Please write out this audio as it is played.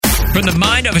From the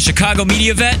mind of a Chicago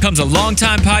media vet comes a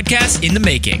longtime podcast in the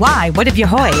making. Why? What have you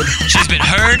heard? She's been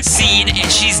heard, seen,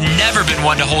 and she's never been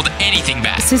one to hold anything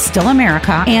back. This is still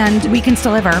America, and we can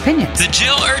still have our opinions. The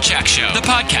Jill Urchak Show, the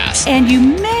podcast. And you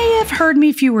may have heard me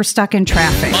if you were stuck in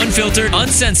traffic. Unfiltered,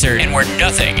 uncensored, and where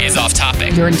nothing is off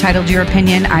topic. You're entitled to your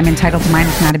opinion. I'm entitled to mine.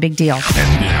 It's not a big deal.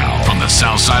 And now, from the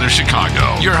south side of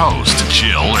Chicago, your host,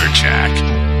 Jill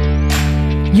Urchak.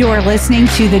 You're listening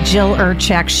to the Jill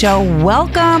Urchak Show.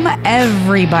 Welcome,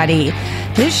 everybody.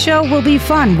 This show will be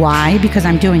fun. Why? Because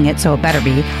I'm doing it, so it better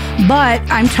be. But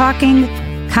I'm talking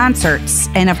concerts.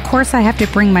 And of course, I have to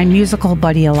bring my musical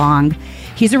buddy along.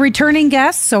 He's a returning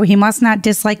guest, so he must not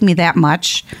dislike me that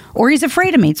much. Or he's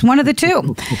afraid of me. It's one of the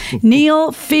two.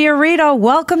 Neil Fiorito,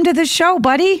 welcome to the show,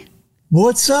 buddy.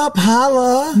 What's up,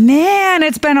 holla? Man,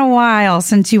 it's been a while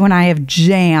since you and I have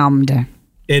jammed.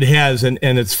 It has, and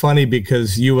it's funny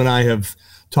because you and I have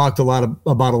talked about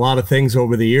a lot of things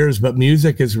over the years, but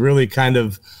music is really kind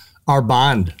of our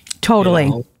bond. Totally. You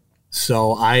know?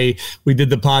 So we did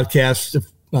the podcast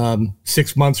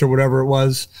 6 months or whatever it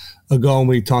was ago, and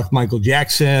we talked Michael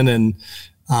Jackson and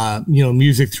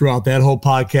music throughout that whole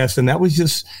podcast, and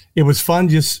it was fun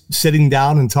just sitting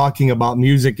down and talking about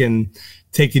music and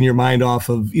taking your mind off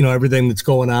of, everything that's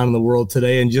going on in the world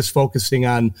today and just focusing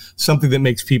on something that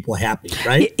makes people happy,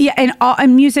 right? Yeah,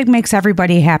 and music makes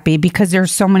everybody happy because there's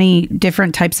so many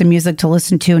different types of music to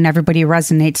listen to and everybody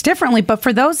resonates differently. But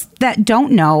for those that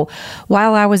don't know,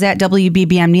 while I was at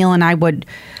WBBM, Neil and I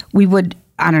we would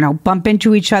I don't know, bump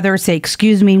into each other, say,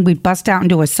 excuse me, we'd bust out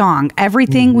into a song.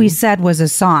 Everything we said was a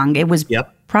song. It was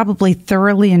probably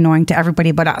thoroughly annoying to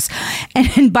everybody but us.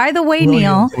 And by the way, brilliant.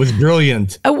 Neil. It was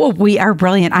brilliant. Oh, well, we are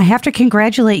brilliant. I have to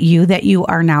congratulate you that you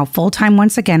are now full-time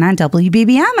once again on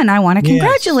WBBM, and I want to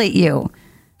congratulate you.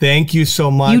 Thank you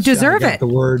so much. You deserve it.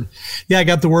 I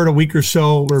got the word a week or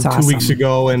so, or That's 2 weeks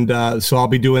ago, and so I'll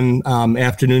be doing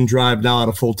afternoon drive now on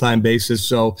a full-time basis.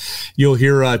 So you'll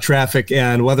hear traffic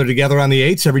and weather together on the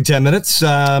 8s every 10 minutes,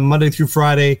 Monday through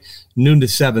Friday, noon to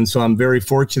 7. So I'm very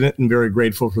fortunate and very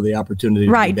grateful for the opportunity.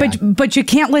 Right, but you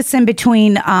can't listen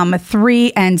between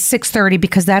 3 and 6:30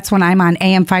 because that's when I'm on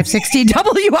AM 560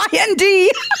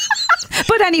 WIND.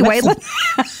 But anyway,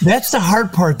 that's the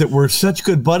hard part, that we're such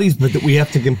good buddies, but that we have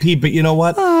to compete. But you know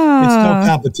what? It's no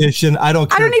competition. I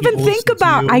don't care. I don't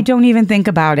even think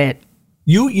about it.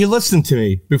 You listen to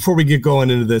me before we get going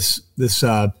into this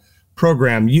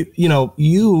program.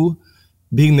 You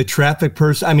being the traffic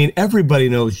person. I mean, everybody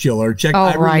knows Jill Urchak.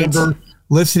 I remember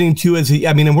listening to you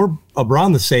and we're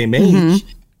around the same age.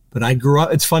 But I grew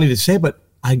up. It's funny to say, but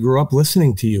I grew up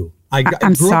listening to you.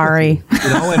 I'm sorry.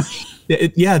 And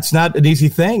it's not an easy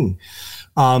thing.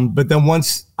 But then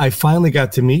once I finally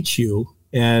got to meet you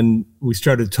and we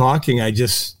started talking, I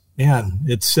just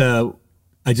fell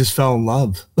in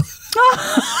love.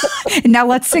 Now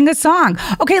let's sing a song.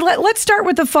 Okay, let's start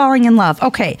with the falling in love.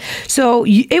 Okay, so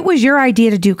it was your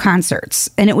idea to do concerts,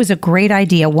 and it was a great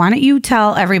idea. Why don't you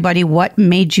tell everybody what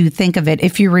made you think of it,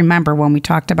 if you remember when we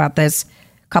talked about this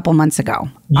a couple months ago?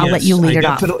 I'll let you lead it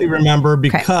off. I definitely remember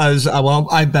because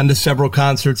I've been to several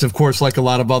concerts, of course, like a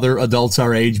lot of other adults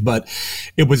our age, but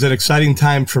it was an exciting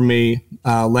time for me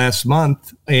last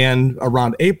month and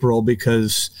around April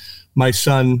because my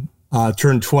son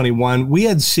turned 21. We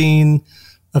had seen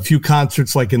a few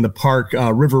concerts like in the park.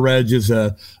 River Edge is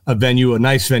a venue, a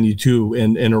nice venue too,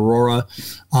 in Aurora,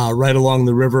 right along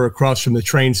the river across from the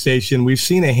train station. We've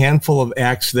seen a handful of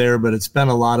acts there, but it's been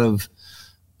a lot of,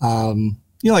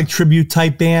 like tribute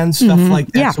type bands, stuff like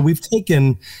that. Yeah. So we've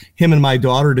taken him and my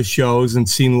daughter to shows and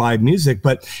seen live music,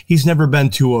 but he's never been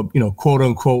to a, quote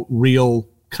unquote, real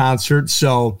concert.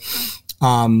 So,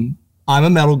 I'm a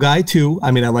metal guy too.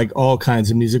 I mean, I like all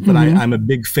kinds of music, but I'm a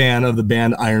big fan of the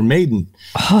band Iron Maiden.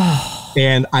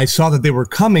 And I saw that they were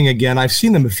coming again. I've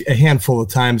seen them a handful of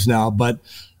times now, but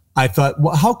I thought,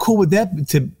 well, how cool would that be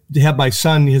to have my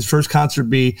son, his first concert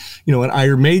be, an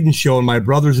Iron Maiden show. And my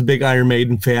brother's a big Iron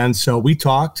Maiden fan. So we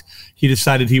talked. He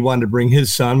decided he wanted to bring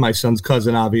his son, my son's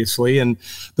cousin, obviously. And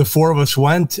the four of us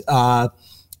went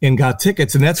and got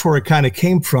tickets. And that's where it kind of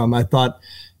came from. I thought,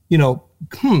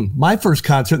 my first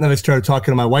concert. And then I started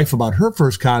talking to my wife about her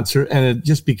first concert, and it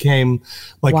just became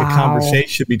like a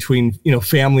conversation between,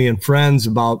 family and friends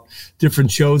about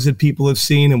different shows that people have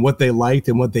seen and what they liked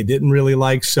and what they didn't really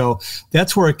like. So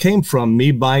that's where it came from,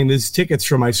 me buying these tickets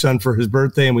for my son for his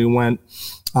birthday. And we went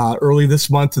early this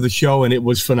month to the show, and it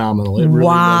was phenomenal. It really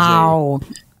was a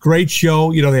great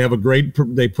show.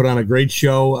 They put on a great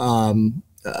show. I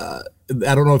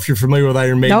don't know if you're familiar with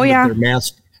Iron Maiden. Oh, yeah. With their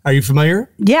mask. Are you familiar?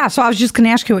 Yeah, so I was just going to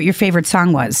ask you what your favorite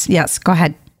song was. Yes, go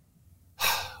ahead.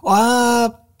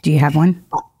 Do you have one?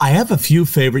 I have a few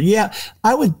favorite. Yeah,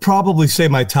 I would probably say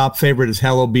my top favorite is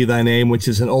Hallowed Be Thy Name, which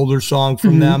is an older song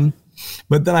from them.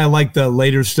 But then I like the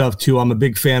later stuff too. I'm a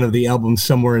big fan of the album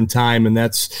Somewhere in Time, and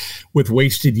that's with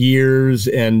Wasted Years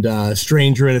and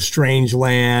Stranger in a Strange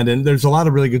Land. And there's a lot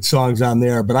of really good songs on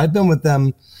there. But I've been with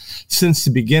them since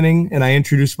the beginning, and I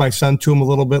introduced my son to him a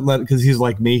little bit because he's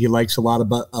like me. He likes a lot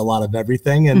of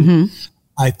everything. And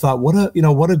I thought, what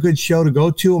a good show to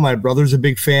go to. My brother's a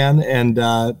big fan, and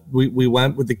we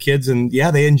went with the kids, and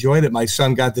yeah, they enjoyed it. My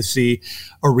son got to see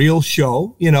a real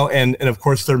show, and of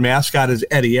course their mascot is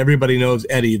Eddie. Everybody knows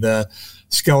Eddie, the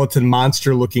skeleton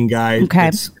monster looking guy. Okay.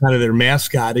 It's kind of their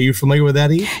mascot. Are you familiar with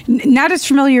Eddie? Not as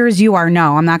familiar as you are.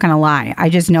 No, I'm not going to lie. I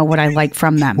just know what I like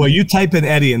from them. Well, you type in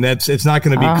Eddie, and it's not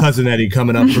going to be Cousin Eddie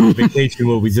coming up for the vacation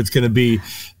movies. It's going to be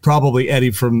probably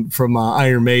Eddie from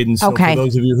Iron Maiden. So for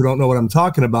those of you who don't know what I'm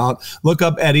talking about, look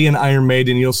up Eddie and Iron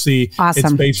Maiden. You'll see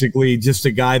It's basically just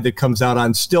a guy that comes out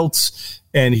on stilts,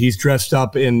 and he's dressed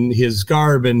up in his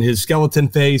garb and his skeleton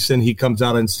face, and he comes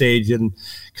out on stage and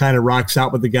kind of rocks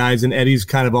out with the guys. And Eddie's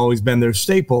kind of always been their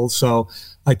staple. So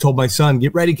I told my son,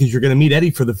 get ready because you're going to meet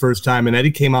Eddie for the first time. And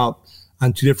Eddie came out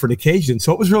on 2 different occasions.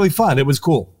 So it was really fun. It was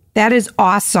cool. That is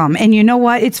awesome. And you know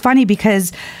what? It's funny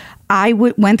because I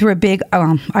went through a big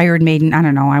Iron Maiden, I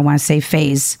don't know, I want to say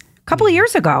phase a couple of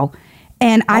years ago.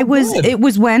 And it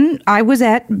was when I was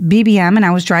at BBM and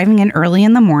I was driving in early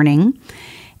in the morning.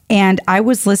 And I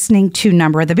was listening to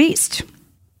Number of the Beast.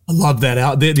 I love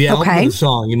that. The album or the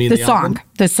song? You mean the song? Album?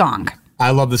 The song.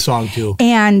 I love the song too.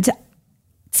 And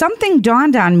something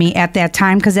dawned on me at that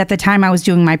time, because at the time I was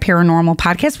doing my paranormal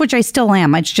podcast, which I still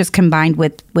am. It's just combined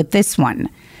with this one.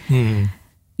 And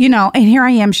here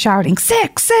I am shouting,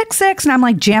 6, 6, 6. And I'm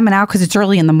like jamming out because it's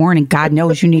early in the morning. God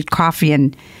knows you need coffee.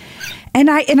 And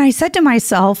I said to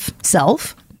myself,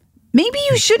 maybe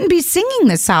you shouldn't be singing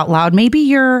this out loud.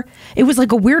 Maybe it was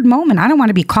like a weird moment. I don't want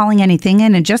to be calling anything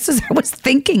in. And just as I was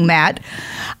thinking that,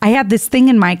 I had this thing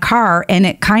in my car, and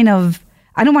it kind of,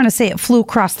 I don't want to say it flew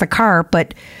across the car,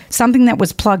 but something that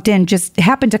was plugged in just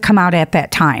happened to come out at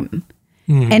that time.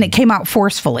 And it came out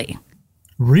forcefully.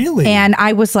 Really? And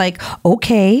I was like,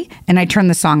 okay. And I turned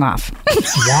the song off.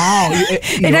 Wow.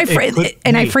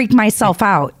 I freaked myself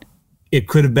out. It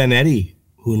could have been Eddie.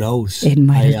 Who knows? It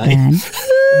might have been.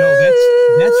 No,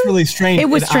 that's really strange. It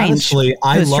was strange. Honestly,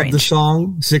 I love the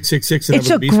song 666. It's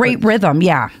a great rhythm,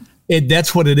 yeah.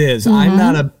 That's what it is. I'm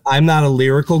not a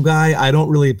lyrical guy. I don't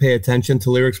really pay attention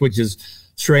to lyrics, which is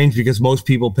strange because most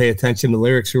people pay attention to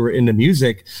lyrics who are into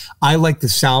music. I like the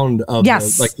sound of,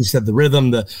 like you said, the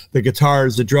rhythm, the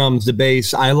guitars, the drums, the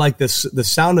bass. I like the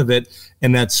sound of it,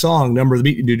 and that song, Number of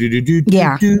the Beat.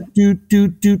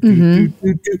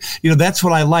 That's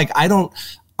what I like. I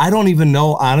don't even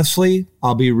know, honestly.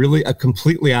 I'll be really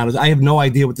completely honest. I have no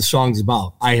idea what the song's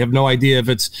about. I have no idea if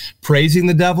it's praising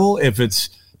the devil, if it's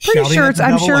shouting at the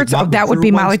devil. I'm sure that would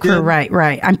be Mötley Crüe.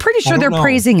 Right. I'm pretty sure they're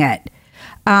praising it.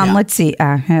 Let's see.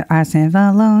 I said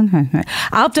alone.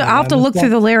 I'll have to look through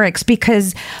the lyrics,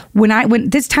 because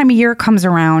when this time of year comes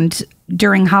around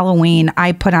during Halloween,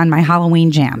 I put on my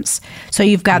Halloween jams. So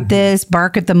you've got this,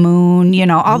 Bark at the Moon,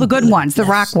 all the good ones, the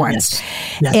rock ones.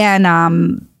 Yes.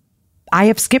 And I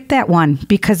have skipped that one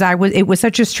because it was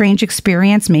such a strange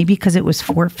experience, maybe because it was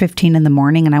 4:15 in the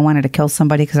morning and I wanted to kill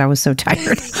somebody because I was so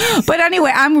tired. But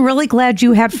anyway, I'm really glad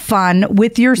you had fun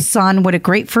with your son. What a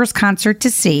great first concert to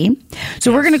see.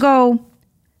 So we're going to go,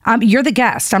 you're the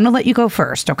guest. I'm going to let you go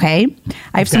first, okay?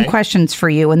 I have some questions for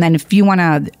you. And then if you want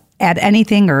to add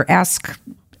anything or ask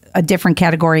a different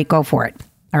category, go for it.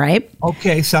 All right.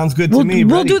 Okay. Sounds good to me.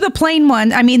 We'll do the plain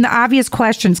one. I mean, the obvious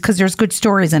questions, because there's good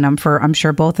stories in them for, I'm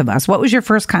sure, both of us. What was your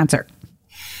first concert?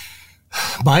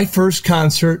 My first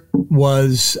concert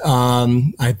was,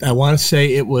 I want to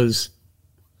say it was,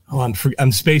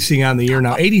 I'm spacing on the year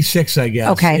now, 86, I guess.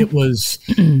 Okay. It was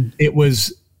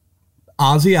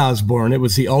Ozzy Osbourne. It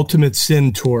was the Ultimate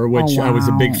Sin Tour, which I was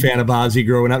a big fan of Ozzy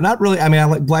growing up. Not really. I mean, I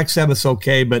like Black Sabbath's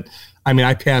okay, but I mean,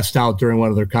 I passed out during one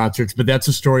of their concerts, but that's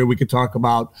a story we could talk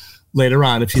about later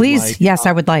on if you'd like. Please, yes,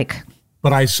 I would like.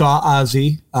 But I saw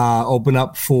Ozzy open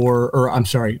up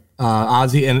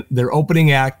Ozzy, and their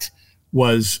opening act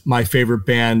was my favorite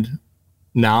band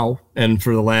now, and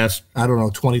for the last,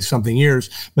 20-something years,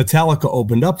 Metallica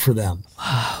opened up for them.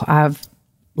 I've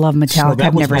love Metallica. So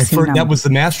I've never seen them. That was the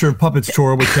Master of Puppets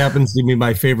tour, which happens to be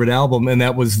my favorite album, and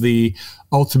that was the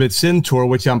Ultimate Sin tour,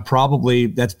 which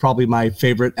that's probably my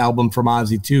favorite album from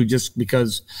Ozzy too, just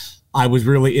because I was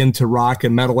really into rock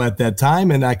and metal at that time,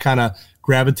 and I kind of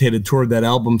gravitated toward that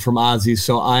album from Ozzy.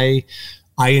 So I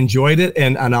I enjoyed it,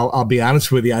 and I'll be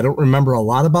honest with you, I don't remember a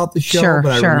lot about the show, Sure,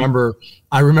 but sure.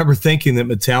 I remember thinking that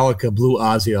Metallica blew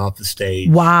Ozzy off the stage.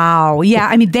 Wow. Yeah.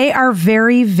 I mean, they are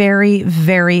very, very,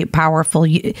 very powerful.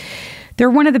 They're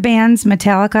one of the bands,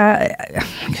 Metallica,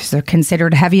 because they're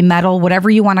considered heavy metal, whatever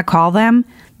you want to call them,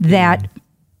 that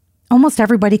almost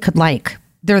everybody could like.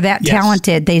 They're that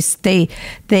talented.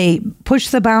 They push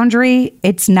the boundary.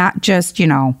 It's not just,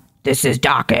 this is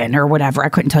Dokken or whatever. I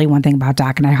couldn't tell you one thing about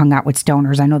Dokken. I hung out with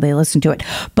stoners. I know they listened to it.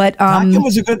 But Dokken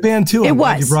was a good band too. I'm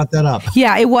glad you brought that up.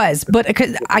 Yeah, it was. But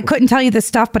I couldn't tell you the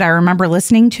stuff, but I remember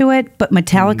listening to it. But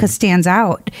Metallica stands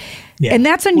out. Yeah. And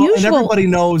that's unusual. Well, and everybody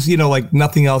knows, like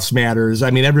Nothing Else Matters. I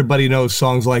mean, everybody knows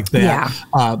songs like that.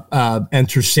 Yeah.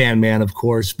 Enter Sandman, of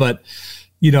course. But,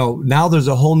 now there's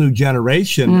a whole new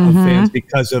generation of fans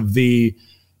because of the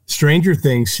Stranger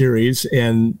Things series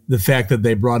and the fact that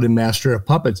they brought in Master of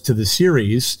Puppets to the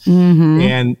series.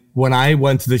 And when I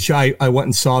went to the show, I went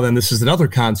and saw them. This is another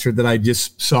concert that I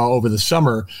just saw over the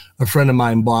summer. A friend of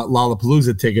mine bought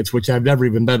Lollapalooza tickets, which I've never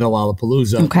even been to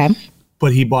Lollapalooza. Okay.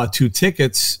 But he bought 2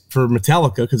 tickets for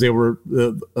Metallica because they were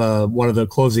one of the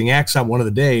closing acts on one of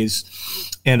the days.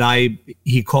 And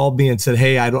he called me and said,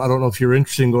 hey, I don't know if you're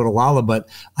interested in going to Lolla, but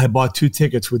I bought 2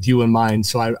 tickets with you in mind.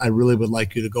 So I really would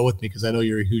like you to go with me because I know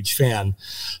you're a huge fan.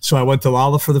 So I went to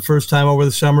Lolla for the first time over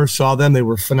the summer, saw them. They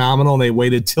were phenomenal. And they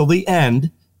waited till the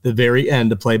very end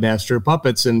to play Master of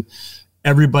Puppets. And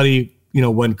everybody,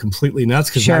 went completely nuts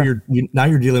because now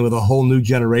you're dealing with a whole new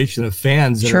generation of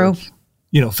fans. True.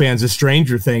 Fans of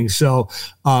Stranger Things. So,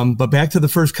 but back to the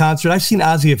first concert, I've seen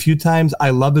Ozzy a few times.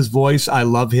 I love his voice. I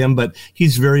love him, but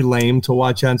he's very lame to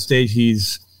watch on stage.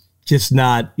 He's just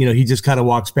not, he just kind of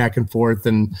walks back and forth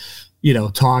and,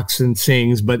 talks and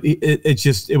sings. But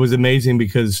it was amazing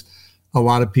because a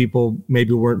lot of people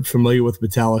maybe weren't familiar with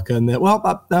Metallica and that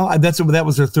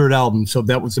was their 3rd album. So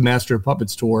that was the Master of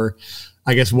Puppets tour.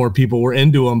 I guess more people were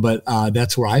into them, but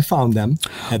that's where I found them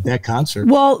at that concert.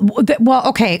 Well,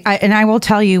 okay. And I will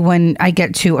tell you when I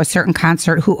get to a certain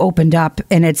concert who opened up,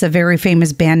 and it's a very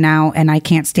famous band now, and I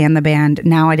can't stand the band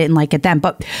now. I didn't like it then,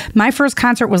 but my first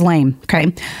concert was lame.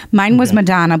 Okay. Mine was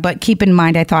Madonna, but keep in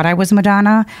mind, I thought I was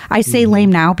Madonna. I say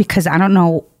lame now because I don't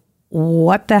know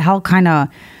what the hell kind of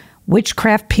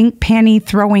witchcraft pink panty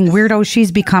throwing weirdo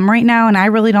she's become right now, and I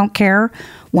really don't care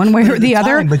one way or the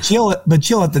other. But Jill, at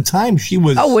the time, she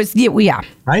was. Oh, yeah.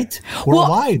 Right?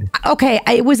 Worldwide. Well, okay,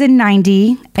 it was in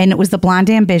 90, and it was the Blonde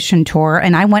Ambition tour,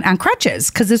 and I went on crutches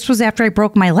because this was after I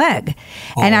broke my leg.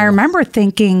 Oh. And I remember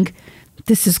thinking,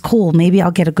 this is cool. Maybe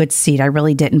I'll get a good seat. I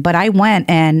really didn't. But I went,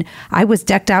 and I was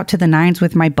decked out to the nines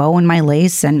with my bow and my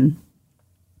lace, and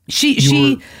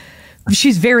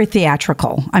she's very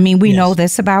theatrical. I mean, we know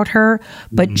this about her,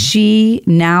 but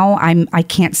I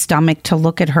can't stomach to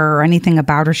look at her or anything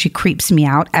about her. She creeps me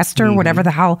out. Esther, whatever the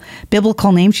hell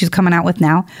biblical name she's coming out with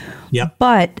now. Yep.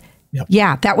 But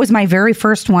yeah, that was my very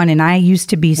first one. And I used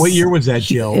to be. What year was that,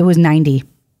 Jill? It was 90.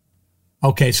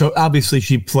 Okay. So obviously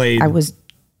she played.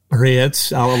 Her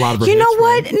hits, a lot of her hits. You know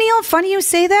what, right? Neil? Funny you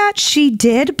say that. She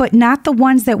did, but not the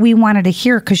ones that we wanted to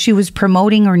hear because she was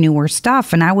promoting her newer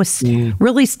stuff. And I was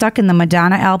really stuck in the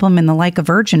Madonna album and the Like a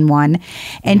Virgin one.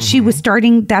 And she was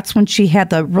starting, that's when she had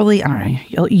the really, I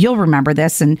don't know, you'll remember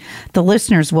this, and the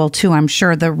listeners will too, I'm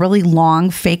sure, the really long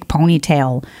fake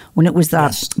ponytail when it was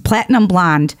the platinum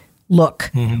blonde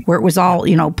look where it was all,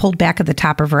 pulled back at the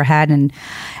top of her head. And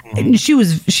she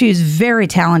was very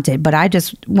talented, but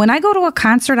when I go to a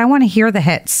concert, I want to hear the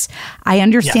hits. I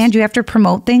understand you have to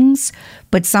promote things,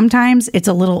 but sometimes it's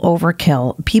a little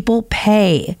overkill. People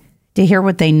pay to hear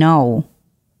what they know.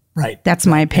 Right. That's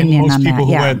my opinion on that. Most people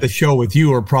who are at the show with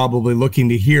you are probably looking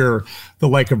to hear the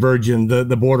Like a Virgin, the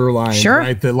Borderline,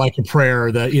 right? The Like a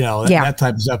Prayer, that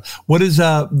type of stuff. What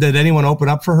did anyone open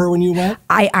up for her when you went?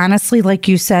 I honestly, like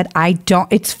you said,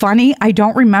 it's funny. I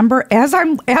don't remember as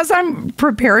I'm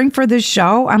preparing for this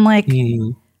show. I'm like,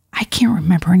 I can't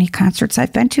remember any concerts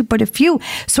I've been to, but a few.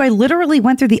 So I literally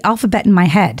went through the alphabet in my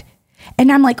head.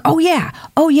 And I'm like, oh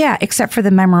yeah, except for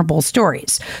the memorable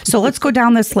stories. So let's go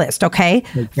down this list, okay?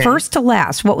 First to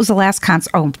last, what was the last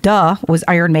concert? Oh, was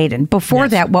Iron Maiden. Before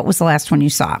that, what was the last one you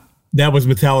saw? That was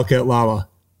Metallica at Lolla.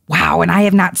 Wow, and I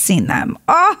have not seen them.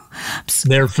 Oh,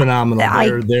 they're phenomenal.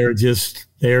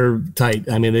 They're tight.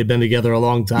 I mean, they've been together a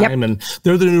long time, and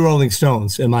they're the new Rolling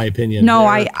Stones, in my opinion. No,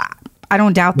 I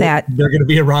don't doubt that. They're going to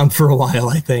be around for a while,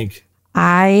 I think.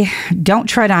 Don't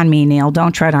tread on me, Neil.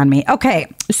 Don't tread on me. Okay,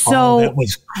 so that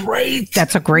was great.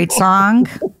 That's a great song.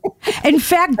 In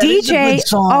fact,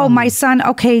 DJ, my son.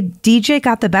 Okay, DJ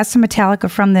got the best of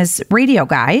Metallica from this radio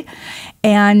guy,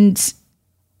 and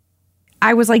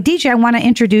I was like, DJ, I want to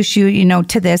introduce you,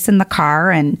 to this in the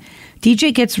car, and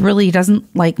DJ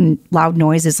doesn't like loud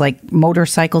noises like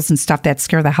motorcycles and stuff that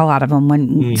scare the hell out of him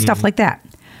when stuff like that.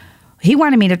 He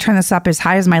wanted me to turn this up as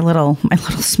high as my little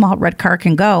small red car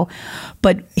can go,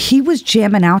 but he was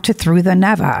jamming out to Through the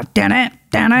Never.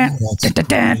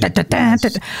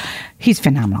 He's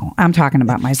phenomenal. I'm talking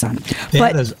about my son.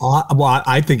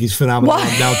 I think he's phenomenal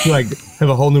now too. I have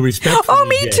a whole new respect for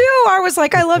me too. I was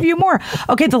like, I love you more.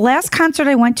 Okay, the last concert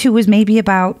I went to was maybe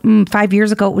about 5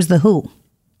 years ago. It was The Who.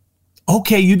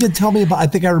 Okay, you did tell me about. I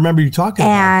think I remember you talking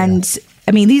about that. And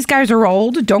I mean, these guys are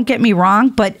old. Don't get me wrong,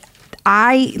 but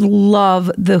I love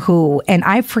The Who, and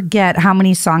I forget how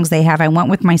many songs they have. I went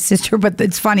with my sister, but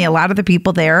it's funny. A lot of the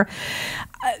people there,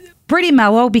 pretty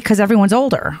mellow because everyone's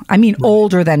older. I mean,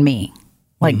 older than me.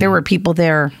 Like there were people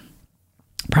there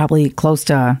probably close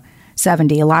to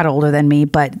 70, a lot older than me,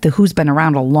 but The Who's been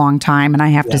around a long time. And I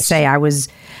have to say, I was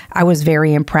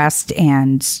very impressed,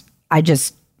 and I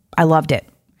loved it.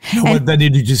 What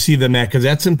venue did you see them at? Because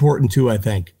that's important too, I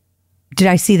think. Did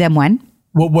I see them when?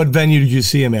 What venue did you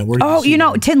see him at?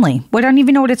 Tinley. I don't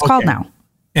even know what it's called now.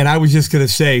 And I was just going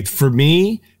to say, for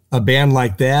me, a band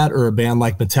like that or a band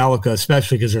like Metallica,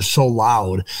 especially because they're so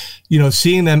loud,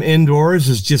 seeing them indoors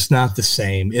is just not the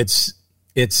same. It's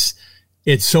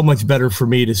so much better for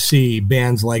me to see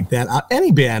bands like that.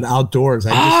 Any band outdoors.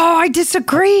 I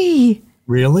disagree.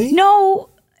 Really? No.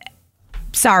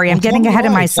 Sorry, I'm getting ahead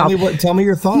of myself. Tell me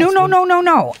your thoughts.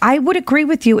 No. I would agree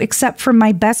with you, except for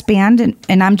my best band,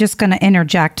 and I'm just going to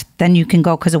interject, then you can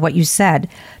go because of what you said.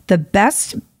 The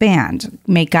best band,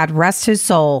 may God rest his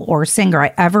soul, or singer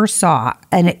I ever saw,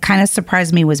 and it kind of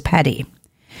surprised me, was Petty.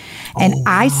 And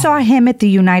I saw him at the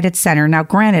United Center. Now,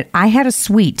 granted, I had a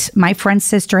suite. My friend's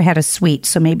sister had a suite,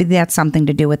 so maybe that's something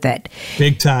to do with it.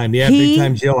 Big time. Yeah, big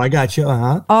time, Jill. I got you.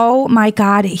 Uh-huh. Oh, my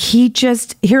God.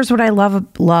 Here's what I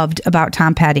loved about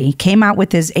Tom Petty. Came out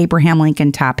with his Abraham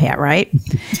Lincoln top hat, right?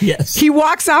 Yes. He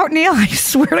walks out, Neil, I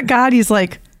swear to God, he's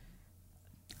like,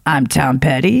 I'm Tom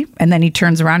Petty. And then he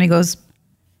turns around and he goes,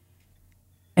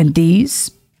 and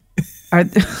these are...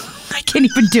 I can't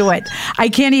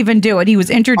even do it. He was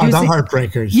introducing the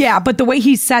Heartbreakers. Yeah, but the way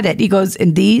he said it, he goes,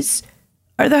 and these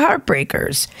are the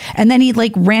Heartbreakers. And then he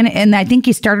ran, and I think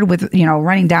he started with,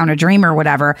 Running Down a Dream or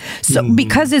whatever. So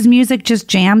because his music just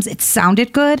jams, it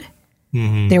sounded good.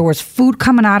 There was food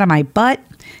coming out of my butt.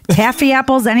 Taffy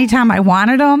apples anytime I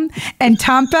wanted them, and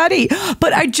Tom Petty.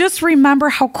 But I just remember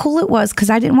how cool it was because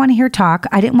I didn't want to hear talk.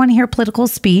 I didn't want to hear political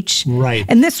speech. Right.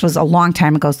 And this was a long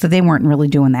time ago, so they weren't really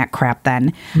doing that crap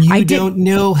then. I don't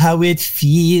know how it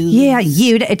feels. Yeah,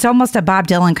 it's almost a Bob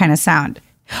Dylan kind of sound.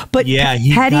 But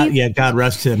Petty, God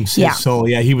rest him. His soul.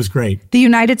 Yeah, he was great. The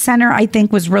United Center, I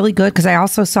think, was really good because I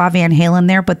also saw Van Halen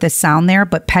there, but the sound there.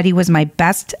 But Petty was my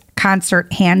best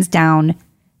concert, hands down,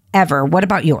 ever. What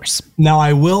about yours? Now,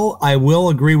 I will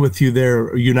agree with you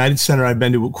there. United Center, I've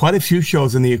been to quite a few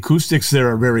shows, and the acoustics there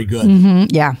are very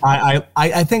good. Yeah.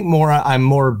 I think I'm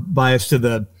more biased to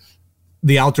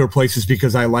the outdoor places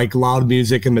because I like loud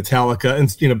music and Metallica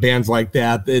and bands like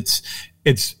that.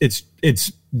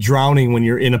 It's drowning when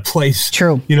you're in a place.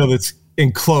 True. That's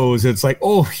enclosed. It's like,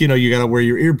 you got to wear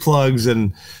your earplugs,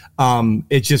 and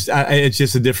it's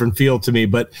just a different feel to me.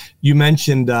 But you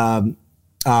mentioned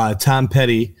Tom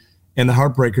Petty and the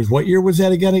Heartbreakers. What year was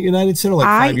that again at United Center?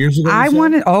 5 years ago?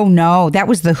 Oh no, that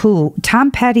was The Who.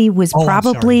 Tom Petty was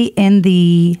probably in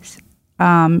the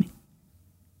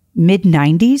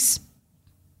mid-90s.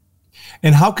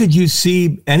 And how could you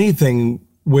see anything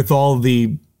with all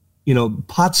the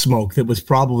pot smoke that was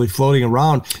probably floating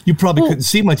around? You probably couldn't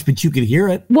see much, but you could hear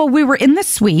it. Well, we were in the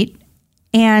suite.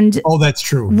 And that's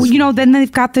true. Then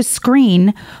they've got the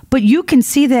screen, but you can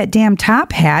see that damn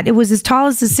top hat. It was as tall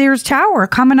as the Sears Tower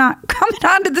coming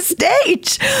onto the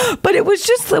stage. But it was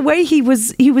just the way he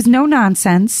was no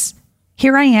nonsense.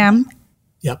 Here I am.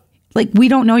 Yep. Like, we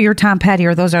don't know you're Tom Petty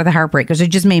or those are the Heartbreakers. It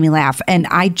just made me laugh. And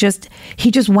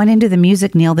he just went into the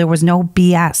music, Neil. There was no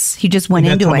BS. He just went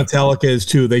into it. That's how Metallica is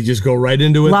too. They just go right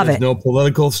into it. There's no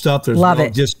political stuff.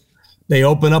 They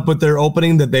open up with their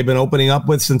opening that they've been opening up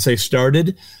with since they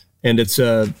started, and it's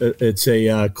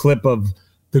a clip of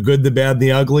The Good, the Bad,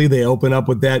 the Ugly. They open up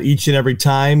with that each and every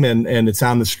time, and it's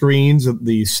on the screens,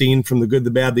 the scene from The Good,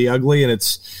 the Bad, the Ugly, and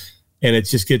it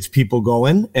just gets people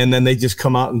going, and then they just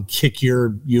come out and kick your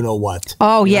what.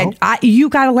 Oh yeah, you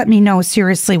got to let me know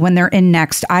seriously when they're in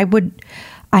next.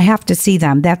 I have to see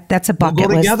them. That's a bucket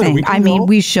list thing.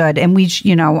 We should. And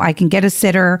I can get a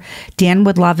sitter. Dan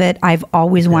would love it. I've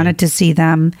always wanted to see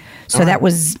them. So that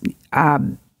was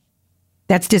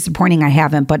that's disappointing I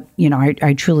haven't, but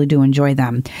I truly do enjoy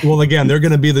them. Well, again, they're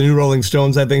going to be the new Rolling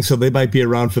Stones, I think, so they might be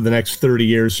around for the next 30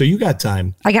 years. So you got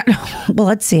time. Well,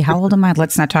 let's see. How old am I?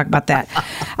 Let's not talk about that.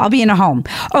 I'll be in a home.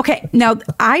 Okay. Now,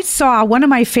 I saw one of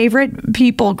my favorite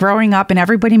people growing up, and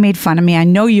everybody made fun of me. I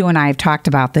know you and I have talked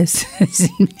about this.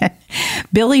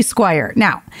 Billy Squier.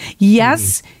 Now,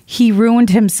 yes, he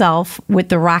ruined himself with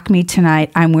the Rock Me Tonight,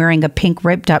 I'm wearing a pink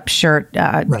ripped up shirt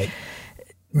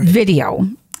video.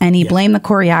 And he blamed the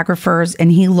choreographers,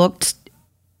 and he looked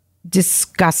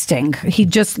disgusting. He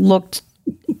just looked,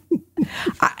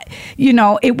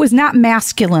 it was not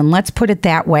masculine. Let's put it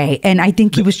that way. And I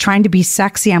think he was trying to be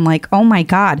sexy. I'm like, oh my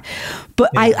God. But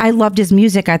I loved his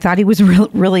music. I thought he was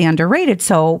really underrated.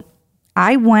 So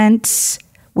I went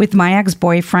with my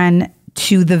ex-boyfriend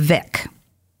to the Vic.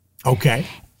 Okay.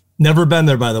 Never been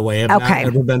there, by the way. I've not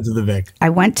ever been to the Vic. I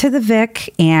went to the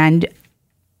Vic, and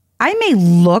I may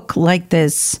look like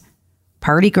this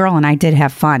party girl, and I did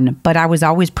have fun, but I was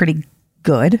always pretty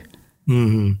good.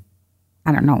 Mm-hmm.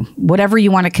 I don't know, whatever you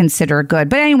want to consider good.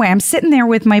 But anyway, I'm sitting there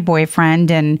with my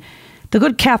boyfriend, and the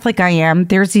good Catholic I am,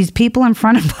 there's these people in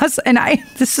front of us, and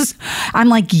I'm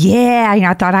like, yeah,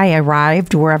 I thought I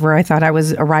arrived wherever I thought I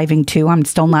was arriving to. I'm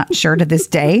still not sure to this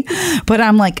day, but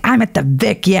I'm like, I'm at the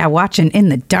Vic, watching In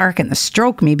the Dark and the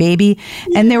Stroke Me, baby.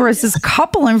 And there was this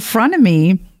couple in front of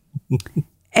me.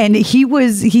 And he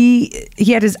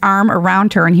had his arm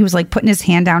around her, and he was like putting his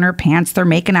hand down her pants. They're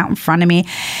making out in front of me.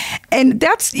 And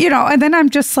that's, and then I'm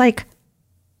just like,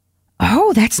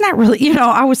 oh, that's not really,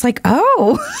 I was like,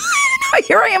 oh,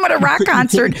 here I am at a rock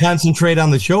concert. Concentrate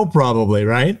on the show probably,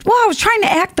 right? Well, I was trying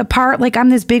to act the part like I'm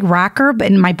this big rocker,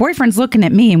 and my boyfriend's looking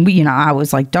at me, and I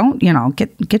was like, don't,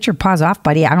 get your paws off,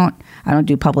 buddy. I don't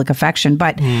do public affection,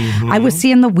 but I was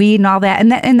seeing the weed and all that,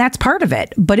 and that's part of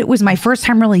it. But it was my first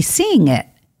time really seeing it.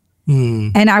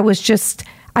 And I was just,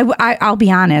 I'll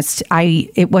be honest,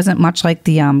 it wasn't much like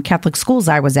the Catholic schools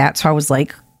I was at. So I was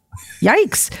like,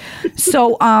 yikes.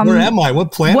 So where am I?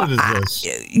 What planet is this?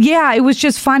 It was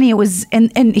just funny. It was,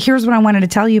 and here's what I wanted to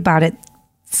tell you about it.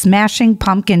 Smashing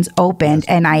Pumpkins opened,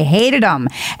 and I hated them,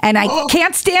 and I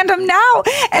can't stand them now.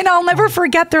 And I'll never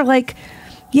forget. They're like,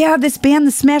 yeah, this band,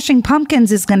 the Smashing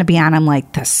Pumpkins, is going to be on. I'm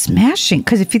like, the Smashing?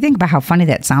 Because if you think about how funny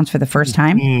that sounds for the first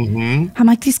time, I'm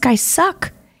like, these guys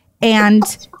suck. And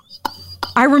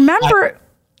I remember...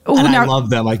 I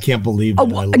love them. I can't believe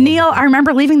it. Neil, I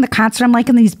remember leaving the concert. I'm like,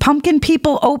 and these Pumpkin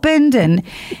people opened, and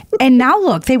now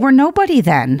look, they were nobody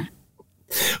then.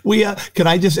 Can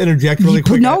I just interject really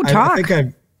quick? No, talk.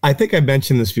 I think I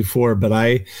mentioned this before, but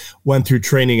I went through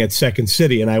training at Second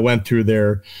City, and I went through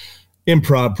their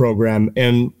improv program,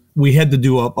 and we had to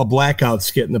do a blackout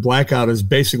skit. And the blackout is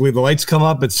basically the lights come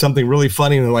up, it's something really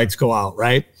funny, and the lights go out,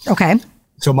 right? Okay.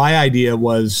 So my idea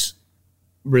was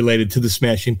related to the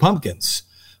Smashing Pumpkins.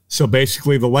 So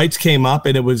basically the lights came up,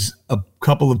 and it was a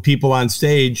couple of people on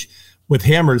stage with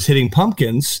hammers hitting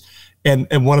pumpkins, and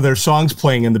one of their songs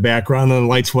playing in the background, and the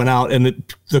lights went out, and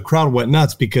the crowd went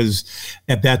nuts, because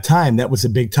at that time that was a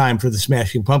big time for the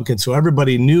Smashing Pumpkins. So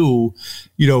everybody knew,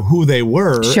 who they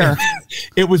were. Sure.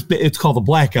 It's called the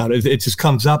blackout. It just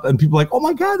comes up, and people are like, oh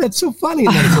my God, that's so funny.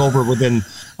 And then it's over within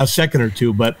a second or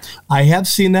two. But I have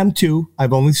seen them too.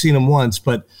 I've only seen them once,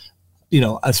 but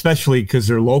especially because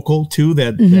they're local too,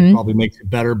 that probably makes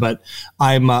it better. But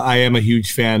I am a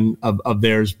huge fan of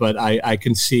theirs, but I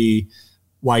can see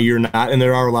why you're not. And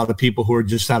there are a lot of people who are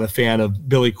just not a fan of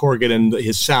Billy Corgan and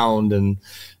his sound and,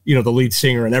 the lead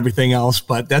singer and everything else,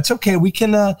 but that's okay. We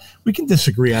can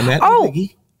disagree on that. Oh,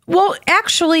 well,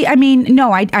 actually, I mean,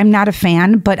 no, I'm not a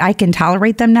fan, but I can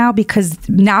tolerate them now because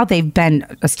now they've been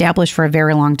established for a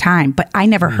very long time, but I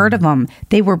never heard of them.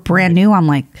 They were brand new. I'm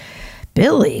like,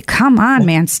 Billy, come on,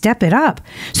 man, step it up.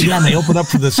 Yeah, and they open up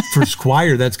for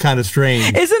Squier. That's kind of strange.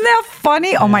 Isn't that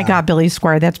funny? Yeah. Oh my God, Billy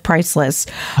Squier, that's priceless.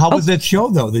 How was that show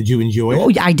though? Did you enjoy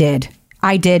it? Oh,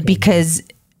 I did because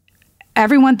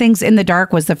everyone thinks In the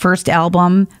Dark was the first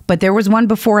album, but there was one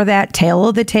before that, Tale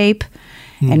of the Tape.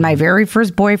 And my very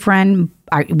first boyfriend,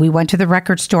 we went to the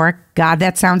record store. God,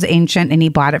 that sounds ancient. And he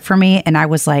bought it for me. And I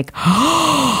was like,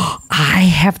 oh, I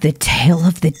have the Tale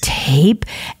of the Tape.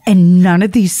 And none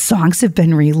of these songs have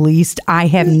been released. I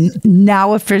have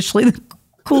now officially the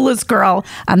coolest girl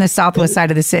on the southwest side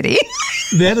of the city.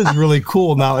 That is really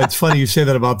cool. Now, it's funny you say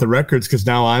that about the records because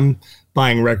now I'm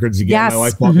buying records again. Yes. My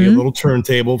wife bought me a little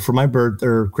turntable for my birthday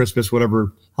or Christmas,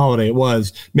 whatever holiday it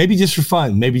was. Maybe just for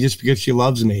fun. Maybe just because she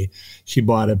loves me, she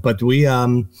bought it. But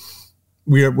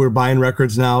we're buying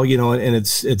records now, and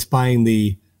it's buying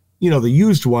the the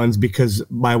used ones because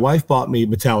my wife bought me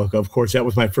Metallica. Of course, that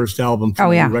was my first album from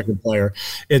the record player.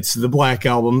 It's the Black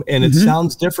Album, and it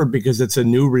sounds different because it's a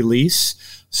new release.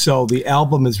 So the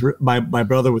album is, my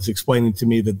brother was explaining to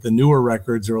me that the newer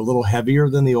records are a little heavier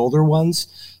than the older ones.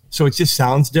 So it just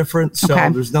sounds different. So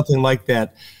there's nothing like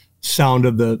that sound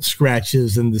of the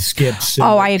scratches and the skips. And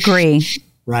I agree.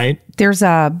 Right? There's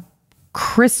a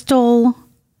crystal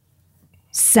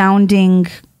sounding,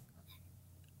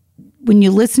 when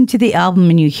you listen to the album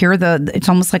and you hear it's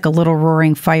almost like a little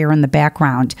roaring fire in the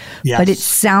background, but it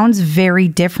sounds very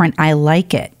different. I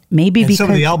like it. Maybe because some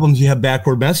of the albums you have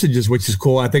backward messages, which is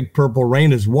cool. I think Purple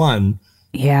Rain is one.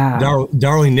 Yeah.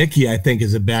 Darling Nikki, I think,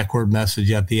 is a backward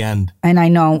message at the end. And I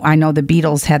know the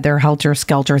Beatles had their Helter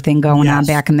Skelter thing going on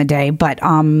back in the day, but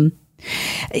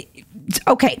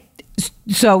okay.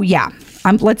 So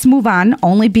let's move on,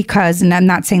 only because, and I'm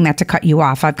not saying that to cut you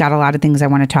off. I've got a lot of things I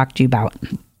want to talk to you about.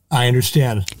 I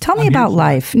understand. Tell me about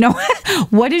life. No,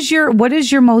 what is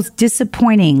your most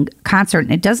disappointing concert?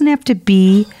 And it doesn't have to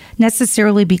be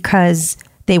necessarily because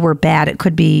they were bad. It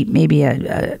could be maybe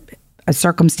a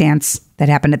circumstance that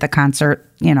happened at the concert,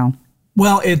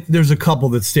 Well, there's a couple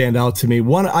that stand out to me.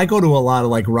 One, I go to a lot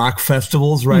of like rock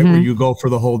festivals, right, where you go for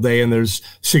the whole day and there's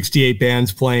 68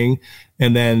 bands playing,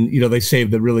 and then they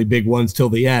save the really big ones till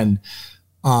the end.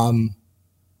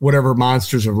 Whatever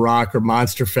Monsters of Rock or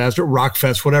Monster Fest or Rock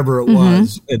Fest, whatever it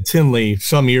was at Tinley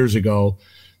some years ago,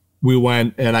 we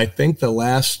went, and I think the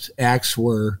last acts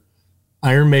were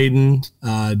Iron Maiden,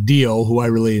 Dio, who I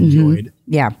really enjoyed,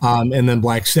 and then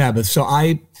Black Sabbath. So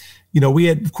we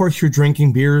had, of course, you're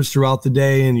drinking beers throughout the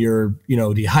day, and you're,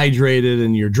 dehydrated,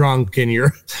 and you're drunk, and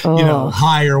you're,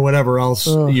 high or whatever else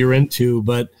you're into.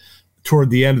 But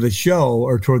toward the end of the show,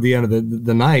 or toward the end of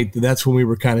the night, that's when we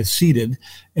were kind of seated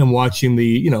and watching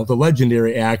the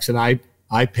legendary acts, and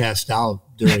I passed out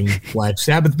during Black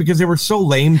Sabbath because they were so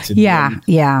lame to me.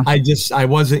 Yeah. I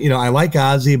wasn't, I like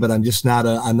Ozzy, but I'm just not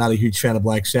a huge fan of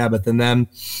Black Sabbath. And then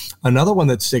another one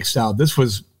that sticks out, this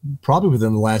was probably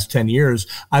within the last 10 years.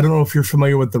 I don't know if you're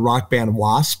familiar with the rock band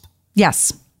Wasp.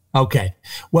 Yes. Okay.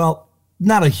 Well,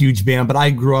 not a huge band, but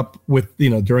I grew up with,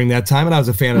 during that time, and I was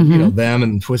a fan of, them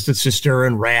and Twisted Sister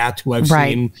and Rat, who I've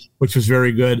seen, which was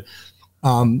very good.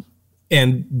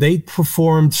 And they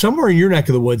performed somewhere in your neck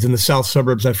of the woods in the south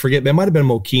suburbs. I forget. It might have been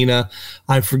Mokina.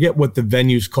 I forget what the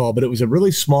venue's called, but it was a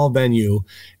really small venue,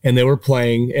 and they were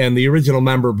playing. And the original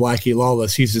member, Blackie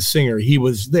Lawless, he's a singer. He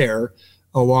was there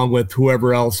along with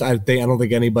whoever else. I don't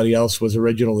think anybody else was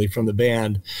originally from the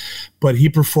band, but he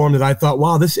performed, and I thought,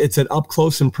 wow, it's an up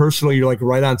close and personal. You're like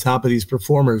right on top of these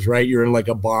performers, right? You're in like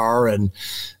a bar, and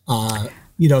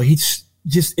he's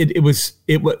just,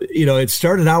 it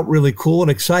started out really cool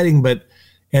and exciting, but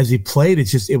as he played,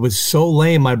 it was so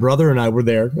lame. My brother and I were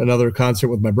there, another concert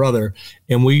with my brother,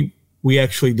 and we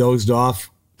actually dozed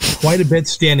off quite a bit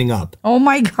standing up. Oh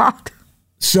my God.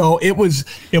 So it was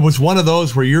one of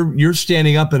those where you're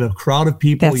standing up in a crowd of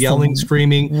people, yelling,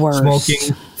 screaming,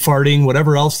 smoking, farting,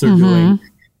 whatever else they're doing.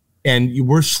 And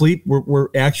we're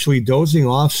actually dozing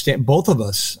off, both of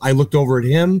us. I looked over at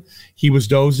him. He was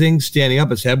dozing, standing up.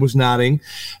 His head was nodding.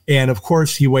 And, of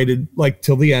course, he waited like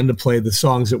till the end to play the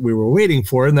songs that we were waiting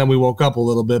for. And then we woke up a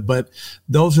little bit. But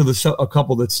those are a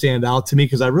couple that stand out to me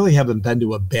because I really haven't been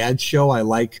to a bad show. I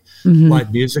like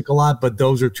live music a lot. But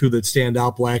those are two that stand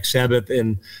out, Black Sabbath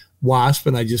and Wasp.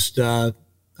 And I just... it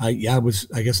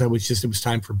was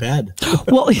time for bed.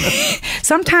 Well,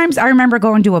 sometimes I remember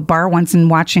going to a bar once and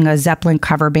watching a Zeppelin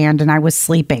cover band, and I was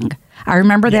sleeping. I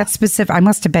remember that specific. I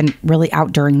must have been really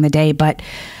out during the day, but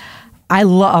I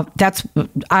love.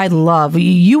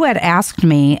 You had asked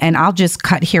me, and I'll just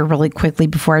cut here really quickly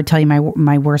before I tell you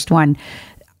my worst one.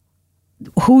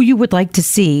 Who you would like to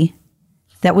see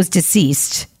that was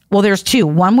deceased? Well, there's two.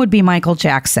 One would be Michael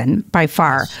Jackson by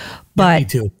far, but. Me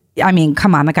too. I mean,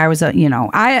 come on, the guy was I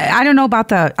don't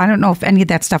know if any of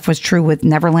that stuff was true with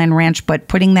Neverland Ranch, but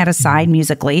putting that aside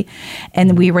musically,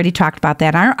 and we already talked about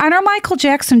that on our Michael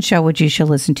Jackson show, which you should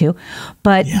listen to.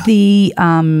 But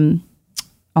oh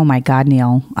my God,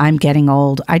 Neil, I'm getting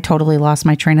old. I totally lost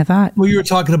my train of thought. Well, you were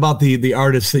talking about the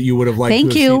artists that you would have liked to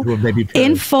have seen who have maybe perished.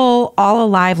 In full, all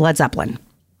alive, Led Zeppelin.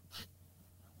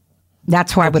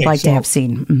 That's who I would like to have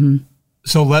seen. Mm-hmm.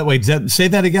 So say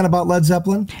that again about Led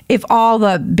Zeppelin. If all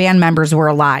the band members were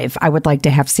alive, I would like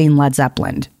to have seen Led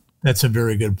Zeppelin. That's a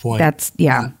very good point.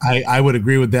 I would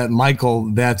agree with that.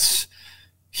 Michael, that's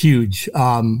huge.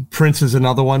 Prince is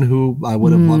another one who I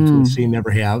would have loved to have seen,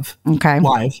 never have. Okay.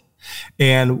 Live.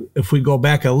 And if we go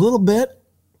back a little bit,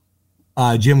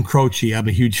 Jim Croce, I'm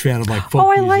a huge fan of folk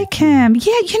I music. like him.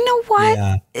 Yeah, you know what?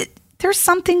 Yeah. There's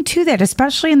something to that,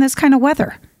 especially in this kind of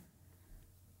weather.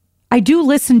 I do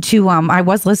listen to, I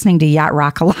was listening to Yacht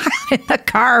Rock a lot in the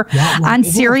car on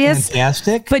Sirius.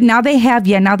 Fantastic. But now they have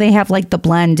like the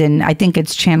blend, and I think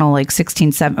it's channel like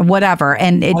 16, whatever.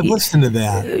 And I've listened to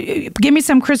that. Give me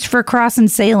some Christopher Cross and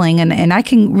Sailing, and I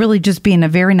can really just be in a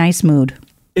very nice mood.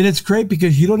 And it's great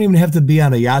because you don't even have to be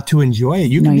on a yacht to enjoy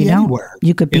it. You can be anywhere.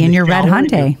 You could be in your red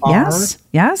Hyundai.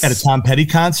 Yes. At a Tom Petty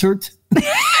concert.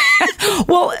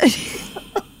 Well,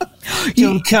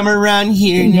 don't come around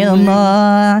here no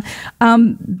more.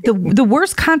 The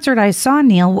worst concert I saw,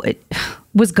 Neil,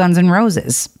 was Guns N'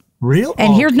 Roses. Real?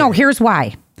 And here's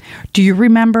why. Do you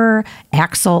remember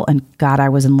Axl? And God, I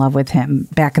was in love with him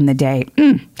back in the day.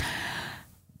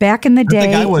 Back in the day. I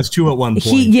think I was too at one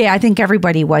point. I think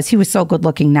everybody was. He was so good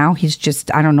looking. Now he's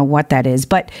just, I don't know what that is.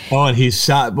 But and he's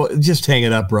just hang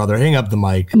it up, brother. Hang up the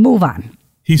mic. Move on.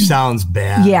 He sounds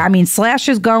bad. Yeah, I mean, Slash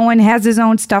is going, has his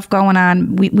own stuff going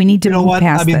on. We need to move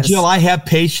past this. Jill, I have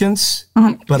patience,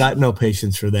 but I have no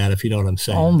patience for that, if you know what I'm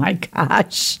saying. Oh, my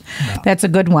gosh. No. That's a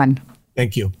good one.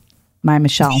 Thank you. My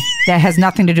Michelle. That has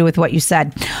nothing to do with what you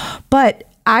said. But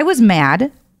I was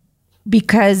mad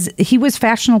because he was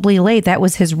fashionably late. That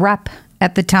was his rep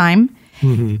at the time.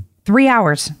 3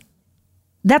 hours.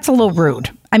 That's a little rude.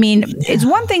 I mean, it's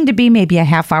one thing to be maybe a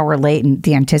half hour late and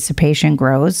the anticipation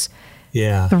grows.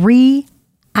 Yeah. 3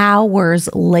 hours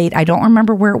late. I don't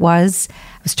remember where it was.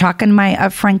 I was talking to my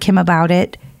friend Kim about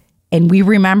it, and we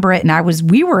remember it, and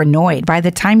we were annoyed. By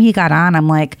the time he got on, I'm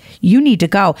like, you need to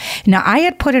go. Now, I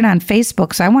had put it on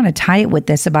Facebook, so I want to tie it with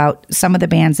this about some of the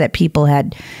bands that people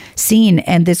had seen.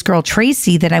 And this girl,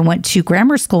 Tracy, that I went to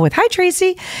grammar school with. Hi,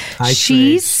 Tracy.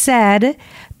 She said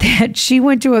that she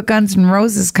went to a Guns N'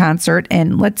 Roses concert,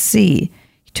 and let's see.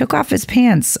 Took off his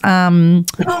pants.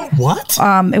 What?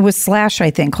 It was Slash,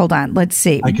 I think. Hold on. Let's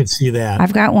see. I could see that.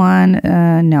 I've got one.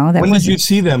 No, that When did you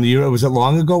see them? Was it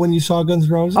long ago when you saw Guns N'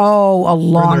 Roses? Oh, a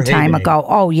long time ago.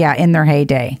 Oh, yeah, in their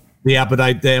heyday. The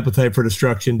Appetite for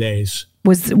Destruction days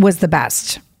was the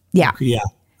best. Yeah. Yeah.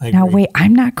 Now wait,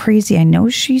 I'm not crazy. I know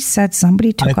she said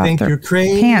somebody took off their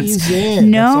pants.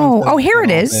 No. Oh, here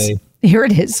it is. Here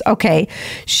it is. Okay.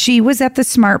 She was at the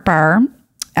Smart Bar.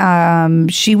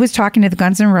 She was talking to the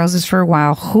Guns N' Roses for a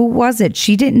while. Who was it?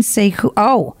 She didn't say who.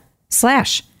 Oh,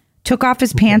 Slash took off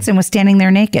his pants and was standing there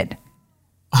naked.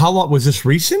 How long was this?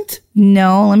 Recent?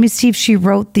 No, let me see if she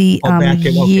wrote the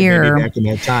year. Maybe back in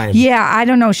that time. Yeah, I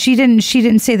don't know. She didn't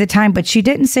say the time, but she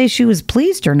didn't say she was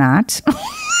pleased or not.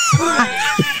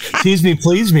 Tease me,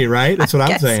 please me, right? That's what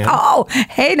I'm saying. Oh,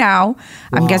 hey now. Wow.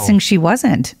 I'm guessing she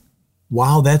wasn't.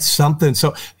 Wow, that's something.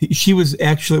 So she was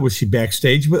she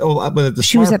backstage? She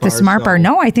was at the Smart Bar.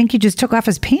 No, I think he just took off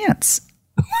his pants.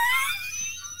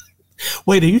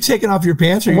 Wait, are you taking off your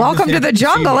pants? Or Welcome to the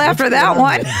jungle after that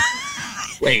one.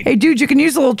 Wait. Hey, dude, you can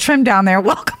use a little trim down there.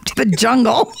 Welcome to the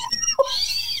jungle.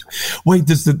 Wait,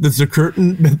 does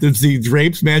the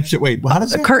drapes match it? Wait, how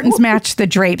does the curtains match the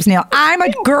drapes, Neil? I'm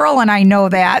a girl and I know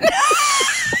that.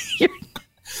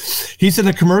 He's in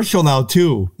a commercial now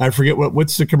too. I forget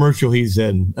what's the commercial he's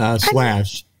in.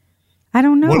 Slash. I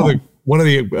don't know. One of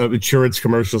the insurance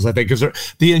commercials, I think, because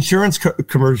the insurance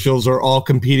commercials are all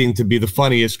competing to be the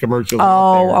funniest commercials.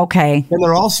 Oh, okay. And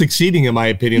they're all succeeding, in my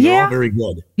opinion. They're all very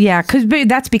good. Yeah,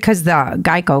 that's because the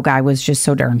Geico guy was just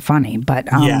so darn funny. But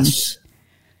yes.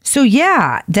 So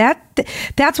yeah,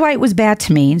 that's why it was bad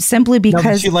to me. Simply because.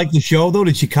 Now, did she like the show though?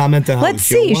 Did she comment on how the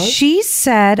show was? Let's see. She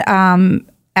said.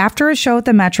 After a show at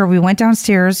the Metro, we went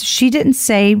downstairs. She didn't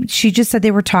say, she just said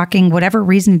they were talking, whatever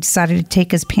reason, he decided to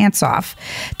take his pants off.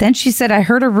 Then she said, I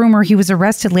heard a rumor he was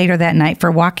arrested later that night for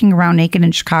walking around naked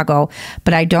in Chicago,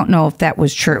 but I don't know if that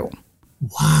was true.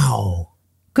 Wow.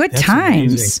 That's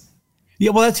times. Amazing. Yeah,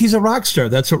 well, he's a rock star.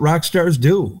 That's what rock stars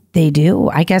do. They do,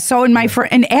 I guess so. And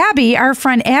and Abby, our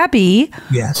friend Abby,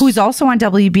 yes, who's also on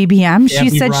WBBM, she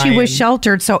said Ryan. She was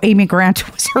sheltered, so Amy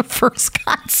Grant was her first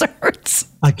concert.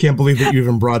 I can't believe that you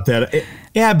even brought that up.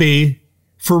 Abby,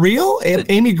 for real?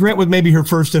 Amy Grant was maybe her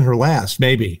first and her last,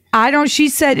 maybe. I don't. She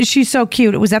said she's so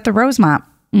cute. It was at the Rosemont.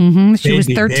 Mm-hmm. She was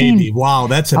 13. Baby. Wow,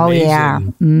 that's amazing. Oh, yeah.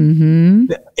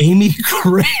 Mm-hmm. Amy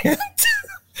Grant.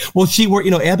 Well,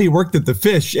 Abby worked at the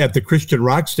Fish at the Christian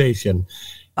rock station.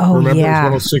 Oh, remember? Yeah.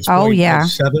 It was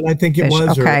 106.7, I think it Fish,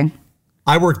 was. Okay.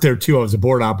 I worked there too. I was a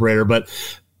board operator, but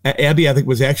Abby, I think,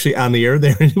 was actually on the air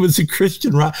there, and it was a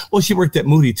Christian rock. Well, she worked at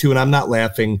Moody too, and I'm not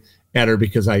laughing at her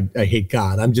because I hate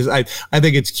God. I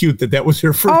think it's cute that was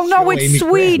her first. Oh no, it's Amy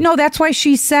sweet. Grant. No, that's why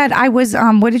she said I was.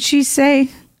 What did she say?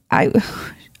 I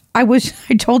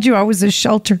told you I was a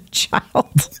sheltered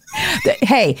child.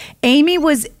 Hey, Amy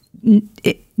was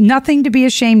nothing to be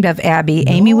ashamed of. Abby.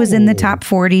 No. Amy was in the top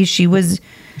 40. She was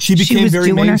She became was very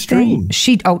doing her mainstream.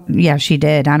 thing. She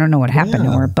did. I don't know what happened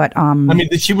to her, but I mean,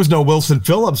 she was no Wilson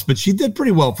Phillips, but she did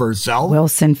pretty well for herself.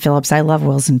 Wilson Phillips. I love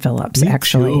Wilson Phillips, Me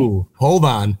actually. too. Hold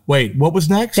on. Wait, what was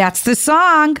next? That's the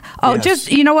song. Oh, Yes.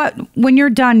 just, you know what? When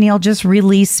you're done, Neil, just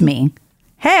release me.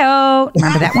 Hey-oh.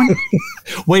 Remember that one?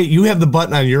 Wait, you have the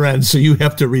button on your end, so you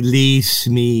have to release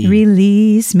me.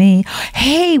 Release me.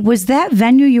 Hey, was that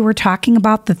venue you were talking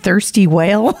about, the Thirsty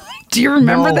Whale? Do you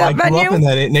remember that I grew venue? up in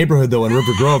that neighborhood, though, in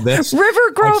River Grove.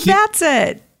 River Grove, that's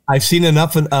it. I've seen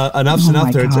enough's enough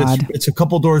my there. God. It's a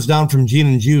couple doors down from Gene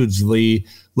and Jude's, the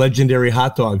legendary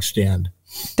hot dog stand.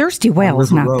 Thirsty Whale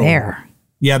is River not Road. there.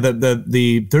 Yeah,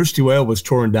 the Thirsty Whale was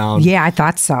torn down Yeah, I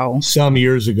thought so. some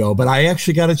years ago, but I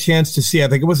actually got a chance to see. I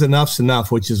think it was Enough's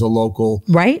Enough, which is a local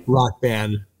Right? rock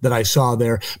band that I saw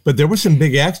there. But there were some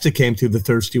big acts that came through the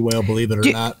Thirsty Whale, believe it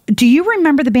or not. Do you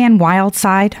remember the band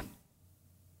Wildside?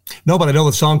 No, but I know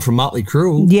the song from Motley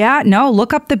Crue. Yeah, no,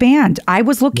 look up the band. I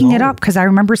was looking it No. up because I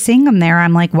remember seeing them there.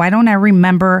 I'm like, why don't I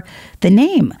remember the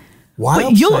name?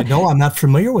 Wildside. No, I'm not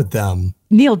familiar with them.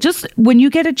 Neil, just when you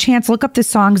get a chance, look up the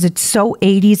songs. It's so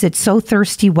 80s. It's so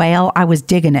Thirsty Whale. I was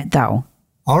digging it, though.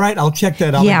 All right, I'll check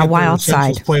that out. Yeah, I get the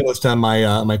Wildside. Essentials playlist on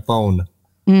my phone.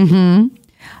 Mm-hmm.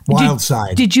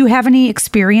 Wildside. Did you have any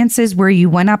experiences where you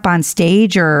went up on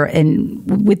stage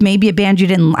with maybe a band you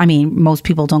didn't? I mean, most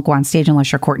people don't go on stage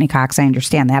unless you're Courtney Cox. I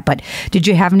understand that. But did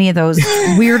you have any of those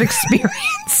weird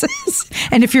experiences?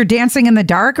 And if you're dancing in the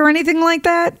dark or anything like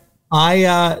that?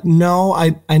 No,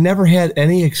 I never had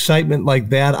any excitement like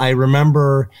that. I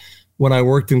remember when I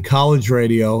worked in college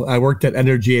radio, I worked at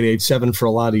Energy 887 for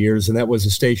a lot of years, and that was a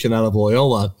station out of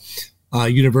Loyola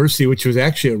University, which was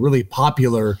actually a really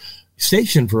popular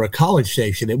station for a college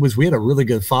station. We had a really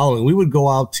good following. We would go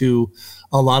out to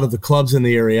a lot of the clubs in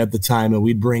the area at the time, and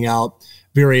we'd bring out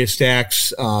various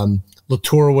acts.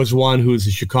 Latour was one, who's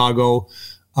a Chicago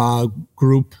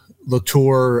group.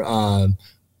 Latour,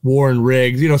 Warren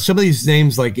Riggs, some of these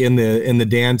names like in the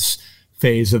dance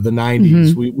phase of the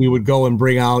 90s, we would go and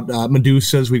bring out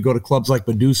Medusas. We'd go to clubs like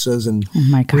Medusas and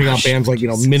bring out bands like,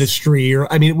 Ministry.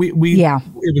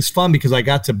 It was fun because I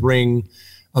got to bring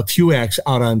a few acts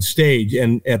out on stage.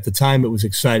 And at the time it was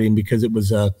exciting because it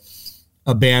was a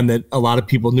band that a lot of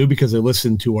people knew because they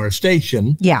listened to our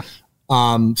station. Yeah.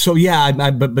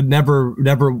 But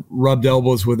never rubbed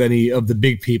elbows with any of the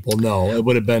big people. No, it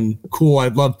would have been cool.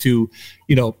 I'd love to,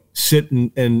 sit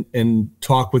and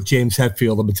talk with James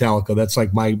Hetfield of Metallica. That's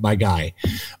like my guy.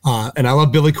 And I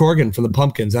love Billy Corgan from the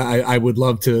Pumpkins. I would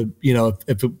love to,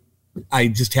 I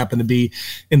just happened to be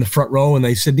in the front row and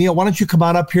they said, Neil, why don't you come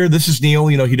on up here? This is Neil.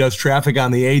 He does Traffic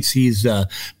on the 8s. He's a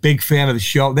big fan of the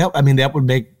show. That would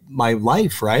make my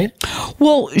life, right?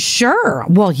 Well, sure.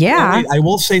 Well, yeah. I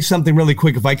will say something really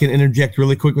quick. If I can interject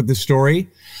really quick with this story.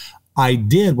 I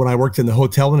did, when I worked in the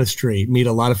hotel industry, meet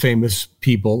a lot of famous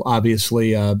people,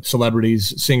 obviously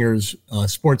celebrities, singers,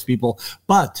 sports people.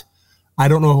 But I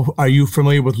don't know, are you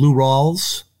familiar with Lou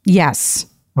Rawls? Yes.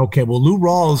 Okay, well, Lou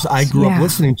Rawls, I grew up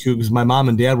listening to because my mom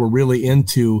and dad were really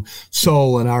into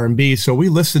soul and R&B. So we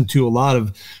listened to a lot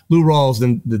of Lou Rawls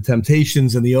and the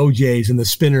Temptations and the OJs and the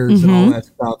Spinners and all that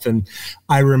stuff. And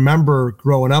I remember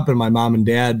growing up and my mom and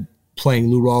dad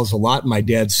playing Lou Rawls a lot. My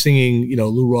dad singing,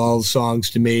 Lou Rawls songs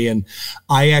to me. And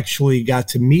I actually got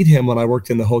to meet him when I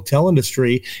worked in the hotel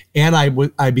industry. And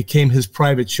I became his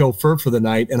private chauffeur for the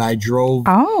night. And I drove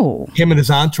him and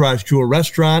his entourage to a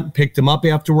restaurant, picked him up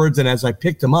afterwards. And as I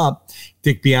picked him up,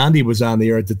 Dick Biondi was on the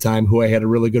air at the time, who I had a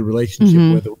really good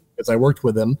relationship with because I worked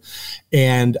with him.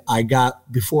 And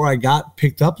before I got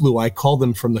picked up, Lou, I called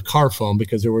him from the car phone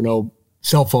because there were no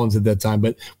cell phones at that time,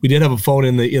 but we did have a phone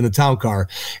in the town car.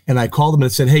 And I called him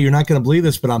and said, hey, you're not going to believe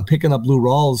this, but I'm picking up Lou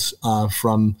Rawls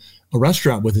from a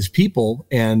restaurant with his people.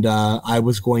 And I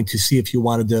was going to see if you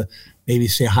wanted to maybe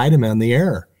say hi to him on the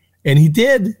air. And he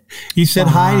did. He said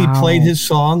hi. And he played his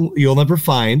song, You'll Never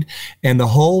Find. And the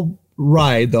whole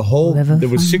ride, there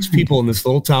was 6 people in this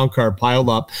little town car piled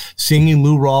up singing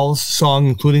Lou Rawls' song,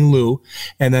 including Lou.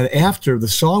 And then after the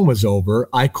song was over,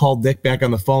 I called Dick back on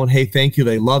the phone. Hey, thank you.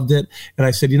 They loved it. And I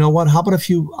said, you know what? How about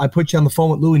I put you on the phone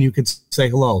with Lou and you could say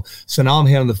hello. So now I'm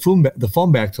handing the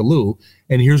phone back to Lou.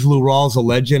 And here's Lou Rawls, a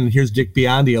legend. And here's Dick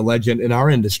Biondi, a legend in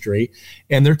our industry.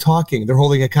 And they're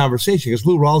holding a conversation because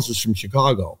Lou Rawls is from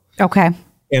Chicago. Okay.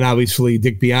 And obviously,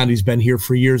 Dick Biondi's been here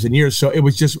for years and years. So it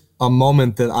was just a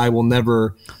moment that I will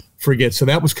never forget. So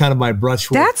that was kind of my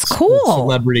brush with, That's cool. with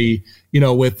celebrity,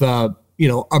 on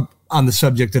the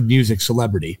subject of music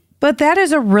celebrity. But that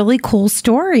is a really cool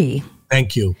story.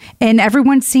 Thank you. And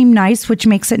everyone seemed nice, which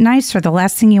makes it nicer. The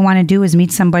last thing you want to do is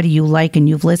meet somebody you like and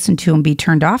you've listened to and be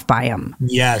turned off by them.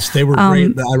 Yes, they were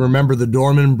great. I remember the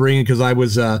doorman bringing, because I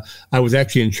was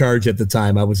actually in charge at the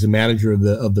time. I was the manager of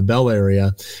the Bell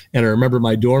area, and I remember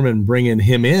my doorman bringing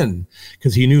him in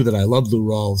because he knew that I loved Lou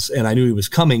Rawls, and I knew he was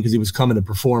coming because he was coming to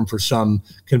perform for some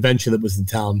convention that was in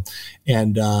town.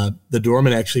 And the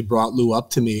doorman actually brought Lou up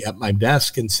to me at my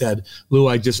desk and said, "Lou,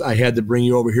 I had to bring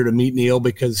you over here to meet Neil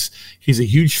because he's a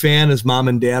huge fan. His mom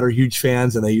and dad are huge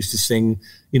fans, and they used to sing,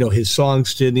 his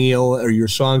songs to Neil or your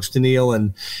songs to Neil,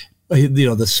 and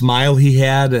the smile he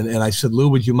had." And I said, "Lou,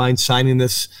 would you mind signing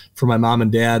this for my mom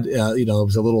and dad?" It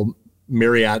was a little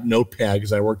Marriott notepad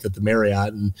because I worked at the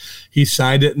Marriott, and he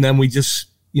signed it. And then we just,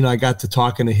 I got to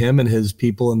talking to him and his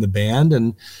people in the band,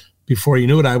 and before you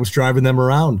knew it, I was driving them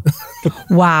around.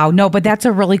 Wow. No, but that's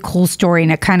a really cool story,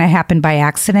 and it kind of happened by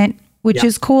accident, which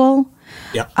is cool.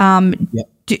 Yeah.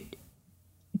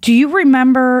 Do you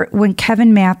remember when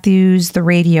Kevin Matthews, the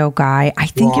radio guy, I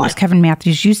think it was Kevin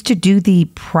Matthews, used to do the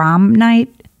prom night?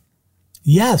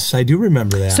 Yes, I do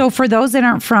remember that. So for those that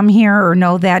aren't from here or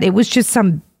know that, it was just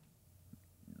some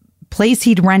place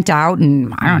he'd rent out,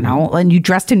 and I don't know, and you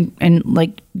dressed in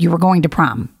like you were going to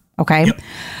prom. Okay. Yep.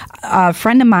 A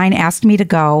friend of mine asked me to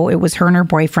go. It was her and her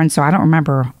boyfriend, so I don't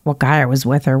remember what guy I was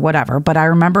with or whatever, but I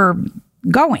remember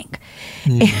going.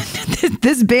 And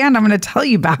this band I'm going to tell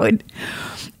you about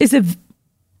is a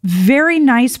very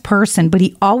nice person, but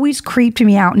he always creeped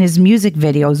me out in his music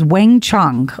videos. Wang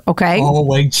Chung, okay? Oh,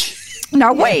 Wang.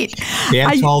 Now, wait.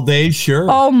 Dance all day, sure.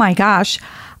 Oh, my gosh.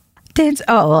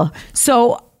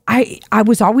 So I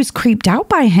was always creeped out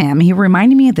by him. He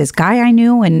reminded me of this guy I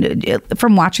knew and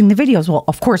from watching the videos. Well,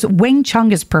 of course, Wang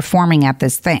Chung is performing at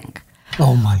this thing.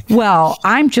 Oh, my God. Well,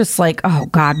 I'm just like, oh,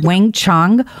 God, Wang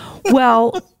Chung.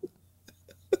 Well,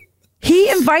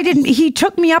 he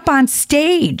took me up on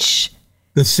stage.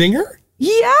 The singer?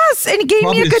 Yes, and he gave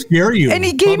Probably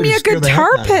me a guitar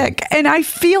pick, and I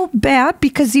feel bad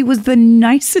because he was the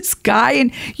nicest guy.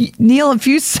 And Neil, if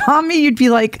you saw me, you'd be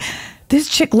like, "This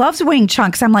chick loves Wang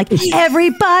Chung." I'm like,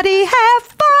 "Everybody have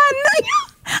fun."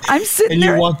 I'm sitting there.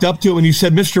 And you walked up to him and you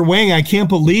said, "Mr. Wang, I can't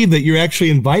believe that you're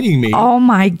actually inviting me." Oh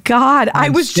my God. I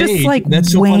was stage. Just like,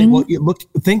 that's so Wang. funny. Well,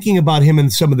 thinking about him in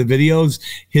some of the videos,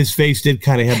 his face did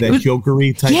kind of have that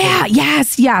jokery type. Yeah,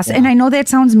 yes. Yeah. And I know that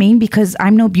sounds mean because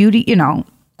I'm no beauty,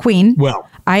 queen. Well,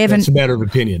 that's a matter of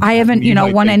opinion. I haven't,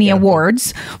 won any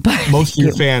awards. But most of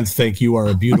your fans think you are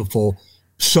a beautiful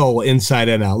soul inside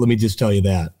and out. Let me just tell you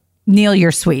that. Neil,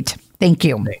 you're sweet. Thank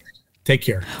you. Take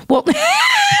care. Well,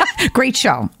 great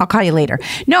show. I'll call you later.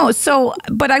 No,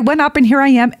 but I went up and here I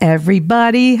am.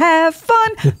 Everybody have fun.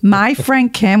 My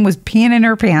friend Kim was peeing in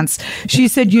her pants. She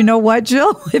said, "You know what,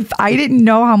 Jill? If I didn't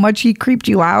know how much he creeped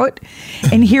you out,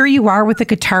 and here you are with a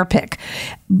guitar pick."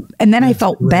 And then I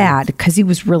felt bad because he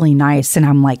was really nice. And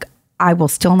I'm like, I will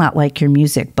still not like your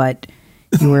music, but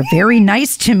you were very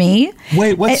nice to me.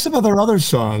 Wait, what's some of their other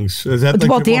songs? Is that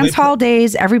Dance Hall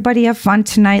Days, Everybody Have Fun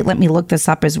Tonight. Let me look this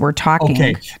up as we're talking.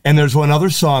 Okay, and there's one other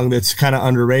song that's kind of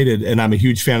underrated, and I'm a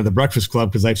huge fan of The Breakfast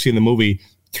Club because I've seen the movie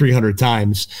 300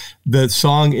 times. The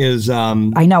song is... I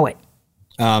know it.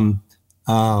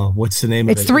 What's the name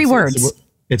of it? It's three words.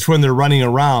 It's when they're running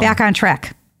around. Back on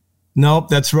Track. Nope,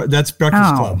 that's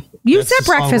Breakfast Club. You said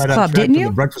Breakfast Club, didn't you?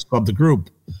 The Breakfast Club, the group.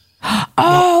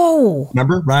 Oh,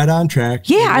 remember? Right on Track.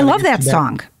 Yeah, I love that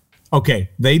song. Okay,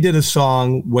 they did a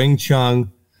song, Wang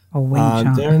Chung. Oh,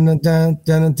 Wang Chung.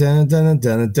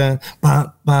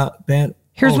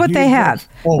 Here's what they have.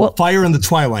 Fire in the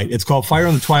Twilight. It's called Fire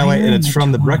in the Twilight, and it's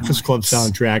from the Breakfast Club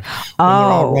soundtrack. When they're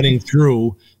all running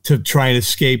through to try and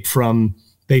escape from,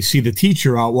 they see the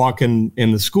teacher out walking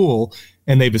in the school,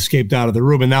 and they've escaped out of the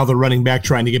room, and now they're running back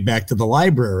trying to get back to the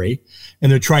library,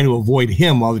 and they're trying to avoid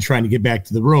him while they're trying to get back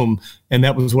to the room, and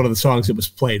that was one of the songs that was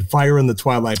played, Fire in the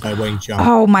Twilight by Wang Chung.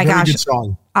 Oh my gosh. Good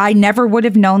song. I never would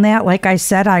have known that. Like I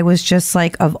said, I was just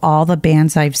like, of all the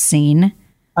bands I've seen.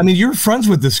 I mean, you're friends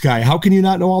with this guy. How can you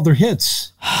not know all their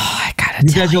hits? Oh, I gotta tell you.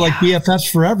 You guys are like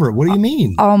BFFs forever. What do you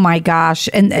mean? Oh my gosh.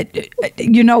 And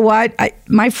you know what?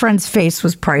 My friend's face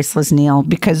was priceless, Neil,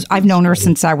 because I've known her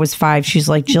since I was 5. She's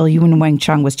like, Jill, you and Wang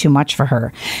Chung was too much for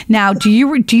her. Now, do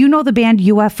you know the band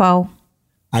UFO?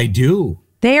 I do.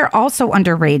 They are also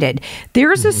underrated.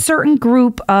 There's a certain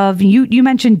group of, you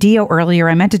mentioned Dio earlier.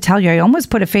 I meant to tell you, I almost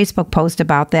put a Facebook post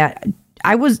about that.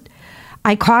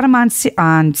 I caught him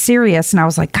on Sirius, and I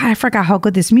was like, God, I forgot how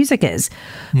good this music is.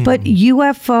 But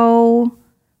UFO,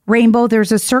 Rainbow,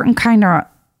 there's a certain kind of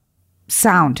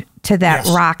sound to that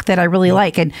rock that I really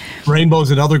like. And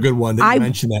Rainbow's another good one that you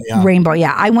mentioned that. Yeah. Rainbow,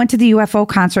 yeah. I went to the UFO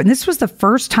concert, and this was the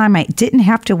first time I didn't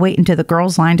have to wait into the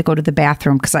girls' line to go to the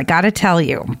bathroom, because I got to tell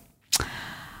you,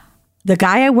 the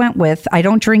guy I went with, I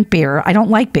don't drink beer. I don't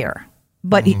like beer.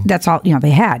 But that's all,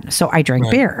 they had. So I drank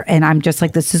beer, and I'm just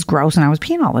like, this is gross, and I was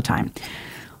peeing all the time.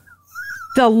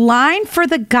 The line for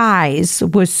the guys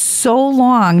was so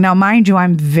long. Now, mind you,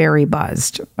 I'm very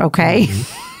buzzed, okay?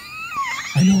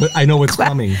 I know what's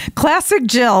coming. Classic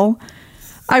Jill.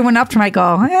 I went up to him, I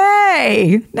go,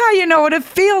 hey, now you know what it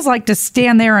feels like to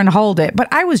stand there and hold it.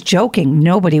 But I was joking.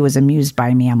 Nobody was amused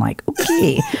by me. I'm like,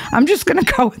 okay, I'm just going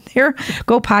to go in there,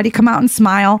 go potty, come out and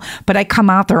smile. But I come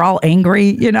out, they're all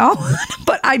angry,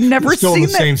 But I've never still seen in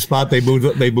the same spot. They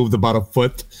moved about a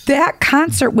foot. That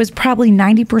concert was probably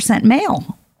 90%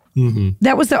 male. Mm-hmm.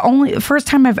 That was the first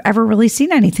time I've ever really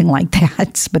seen anything like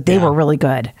that. But they were really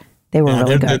good. They were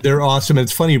really good. They're awesome.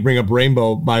 It's funny you bring up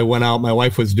Rainbow. I went out. My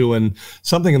wife was doing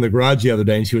something in the garage the other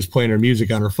day, and she was playing her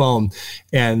music on her phone.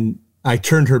 And I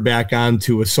turned her back on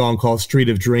to a song called "Street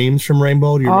of Dreams" from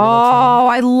Rainbow. Do you remember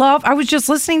that song? I was just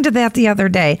listening to that the other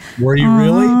day. Were you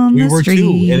really? We were too.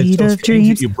 And it's so strange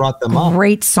that you brought them up.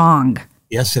 Great song.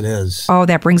 Yes, it is. Oh,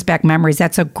 that brings back memories.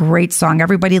 That's a great song.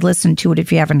 Everybody listen to it if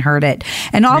you haven't heard it.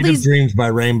 And all these Dreams by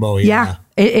Rainbow. Yeah,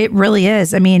 it really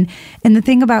is. I mean, and the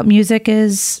thing about music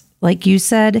is, like you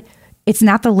said, it's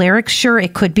not the lyrics. Sure,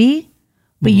 it could be,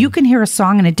 but you can hear a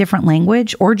song in a different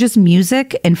language or just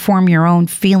music and form your own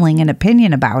feeling and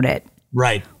opinion about it.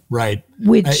 Right.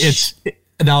 Which it's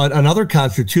now another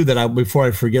concert too that before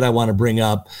I forget, I want to bring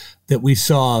up that we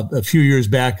saw a few years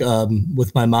back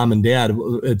with my mom and dad.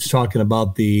 It's talking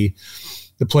about the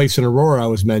place in Aurora I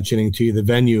was mentioning to you, the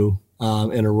venue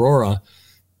in Aurora.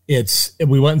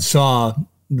 We went and saw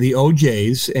the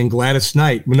OJs and Gladys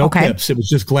Knight. No Pips. It was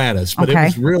just Gladys. But it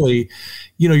was really,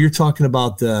 you're talking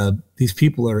about these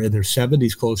people are in their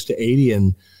 70s, close to 80.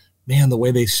 And man, the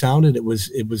way they sounded, it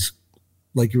was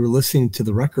like you were listening to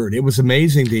the record. It was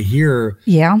amazing to hear.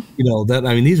 Yeah.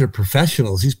 These are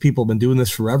professionals. These people have been doing this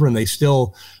forever, and they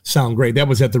still sound great. That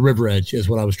was at the River Edge is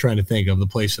what I was trying to think of, the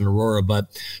place in Aurora.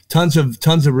 But tons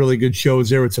of really good shows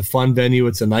there. It's a fun venue.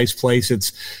 It's a nice place.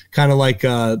 It's kind of like,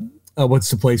 what's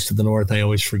the place to the north? I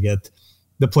always forget.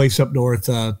 The place up north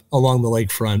along the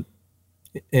lakefront.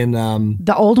 In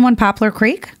the old one, Poplar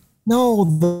Creek? No,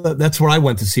 that's where I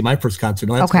went to see my first concert.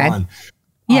 No, that's gone.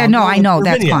 Yeah, no, I know.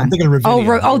 Ravinia. That's gone. I'm thinking of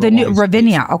Ravinia. The new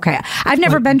Ravinia. Okay. I've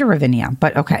never been to Ravinia,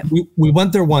 but okay. We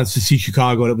went there once to see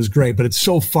Chicago, and it was great, but it's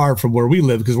so far from where we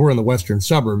live because we're in the western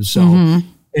suburbs. So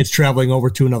it's traveling over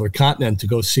to another continent to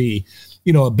go see,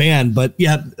 a band. But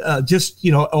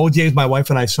OJ's, my wife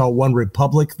and I saw One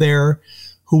Republic there,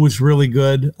 who was really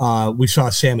good. We saw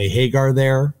Sammy Hagar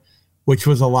there, which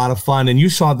was a lot of fun. And you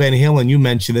saw Van Halen. You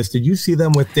mentioned this. Did you see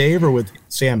them with Dave or with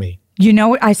Sammy?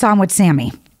 I saw him with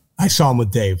Sammy. I saw him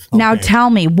with Dave. Okay. Now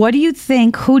tell me, what do you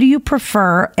think? Who do you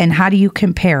prefer, and how do you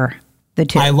compare the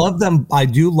two? I love them. I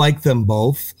do like them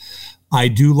both. I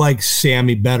do like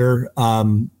Sammy better,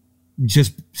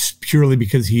 just purely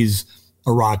because he's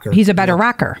a rocker. He's a better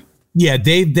rocker. Yeah,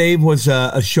 Dave was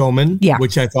a showman,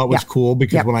 which I thought was cool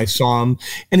because when I saw him,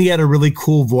 and he had a really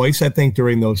cool voice, I think,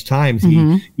 during those times.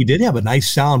 He did have a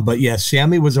nice sound. But yeah,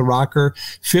 Sammy was a rocker.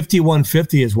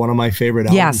 5150 is one of my favorite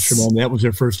albums from them. That was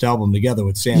their first album together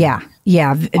with Sammy.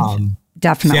 Yeah,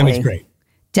 definitely. Sammy's great.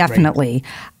 Definitely.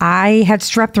 Great. I had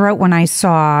strep throat when I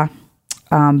saw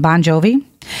Bon Jovi.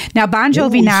 Now Bon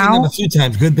Jovi seen them a few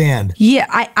times. Good band. Yeah,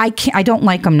 I don't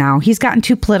like him now. He's gotten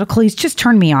too political. He's just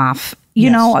turned me off.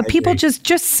 People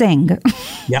just sing.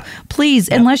 Yeah. Please,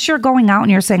 unless you're going out and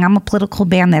you're saying, I'm a political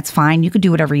band, that's fine. You can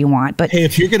do whatever you want. But hey,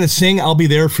 if you're going to sing, I'll be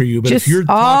there for you. But if you're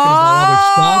talking about other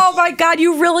stuff. Oh, my God.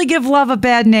 You really give love a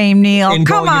bad name, Neil.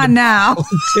 Come on now.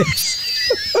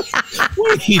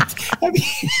 Wait.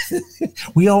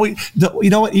 We always, you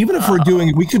know what? Even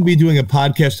if we could be doing a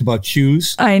podcast about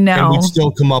shoes. I know. And we'd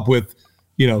still come up with,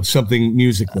 something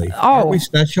musically. Aren't we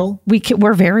special?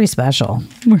 We're very special.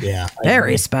 Yeah.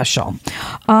 Very special.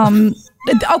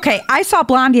 Okay, I saw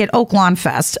Blondie at Oak Lawn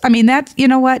Fest. I mean, you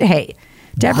know what? Hey,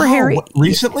 Deborah Harry.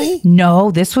 Recently? No,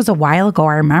 this was a while ago.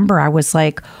 I remember I was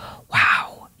like,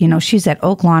 wow, she's at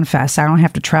Oak Lawn Fest. I don't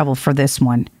have to travel for this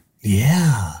one.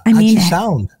 Yeah. How'd she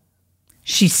sound?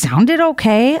 She sounded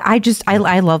okay.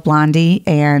 I love Blondie.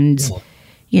 And,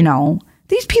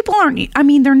 these people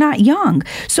they're not young.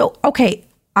 So, okay.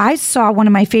 I saw one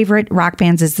of my favorite rock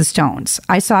bands is the Stones.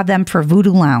 I saw them for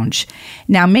Voodoo Lounge.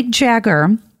 Now, Mick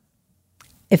Jagger,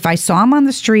 if I saw him on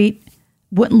the street,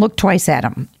 wouldn't look twice at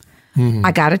him.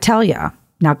 I got to tell you.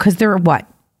 Now, because they're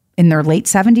in in their late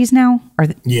 70s now, or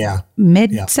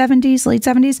mid 70s, late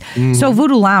 70s. So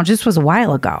Voodoo Lounge, this was a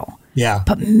while ago. Yeah.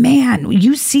 But man,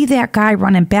 you see that guy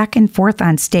running back and forth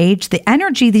on stage, the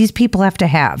energy these people have to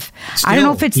have. I don't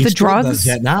know if it's the drugs. Does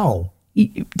that now.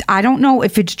 I don't know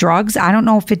if it's drugs. I don't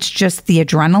know if it's just the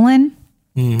adrenaline.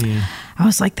 I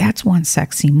was like, that's one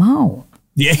sexy Mo.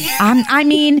 Yeah. I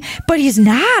mean, but he's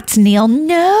not, Neil.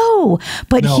 No.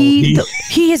 But he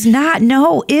is not.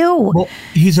 No. Ew. Well,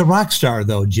 he's a rock star,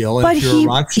 though, Jill. But if you're a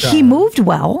rock star, he moved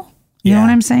well. You know what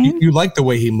I'm saying? You like the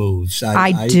way he moves.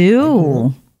 I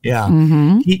do. Yeah.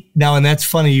 Now, and that's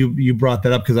funny you brought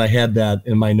that up because I had that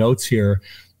in my notes here.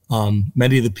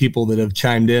 Many of the people that have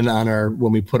chimed in on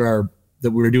when we put that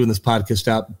we were doing this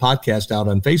podcast out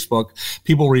on Facebook,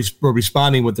 people were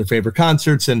responding with their favorite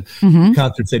concerts and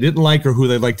concerts they didn't like or who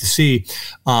they'd like to see.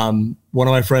 One of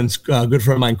my friends, good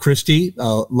friend of mine, Christy,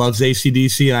 loves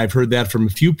AC/DC, and I've heard that from a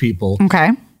few people. Okay.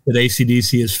 That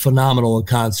AC/DC is phenomenal in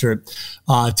concert.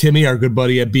 Timmy, our good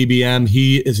buddy at BBM,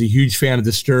 he is a huge fan of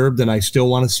Disturbed, and I still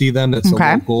want to see them. It's a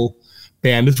local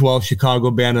band as well,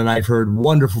 Chicago band, and I've heard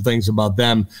wonderful things about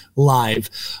them live.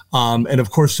 And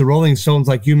of course, the Rolling Stones,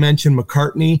 like you mentioned,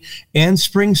 McCartney and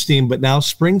Springsteen, but now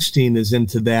Springsteen is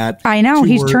into that. I know,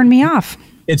 he's turned me off.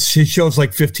 His show's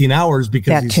like 15 hours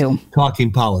because he's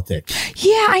talking politics.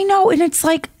 Yeah, I know, and it's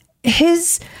like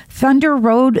his Thunder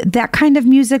Road, that kind of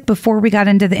music before we got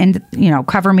into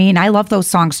Cover Me, and I love those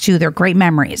songs too. They're great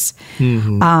memories.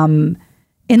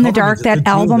 In the Dark, that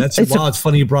album. It's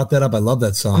funny you brought that up. I love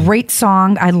that song. Great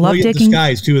song. I love Brilliant Digging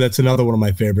Disguise too. That's another one of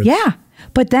my favorites. Yeah,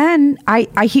 but then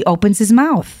he opens his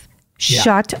mouth.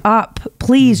 Shut up,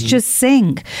 please, just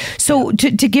sing. So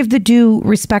to give the due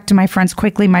respect to my friends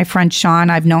quickly, my friend Sean,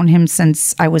 I've known him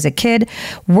since I was a kid.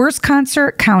 Worst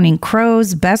concert, Counting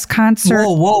Crows. Best concert,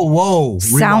 whoa.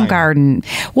 Soundgarden.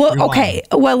 Well, Rewind. Okay.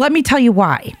 Well, let me tell you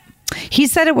why. He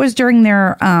said it was during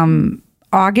their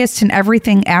August and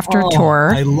Everything After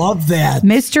tour. I love that.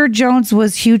 Mr. Jones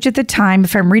was huge at the time.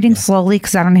 If I'm reading slowly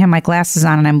because I don't have my glasses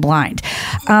on and I'm blind.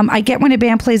 I get when a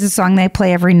band plays a song they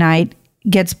play every night,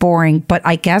 gets boring, but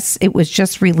I guess it was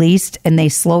just released and they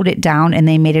slowed it down and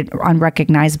they made it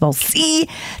unrecognizable. See,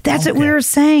 that's what we were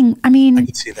saying. I mean, I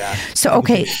can see that. So,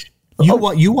 okay.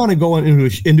 You want to go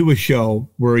into a show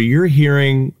where you're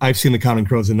hearing, I've seen the Counting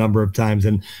Crows a number of times,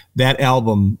 and that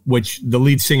album, which the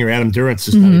lead singer, Adam Duritz,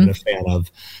 is not even a fan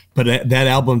of, but that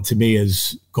album to me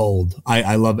is gold.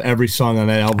 I love every song on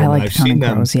that album. I like I've Counting seen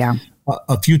them Crows,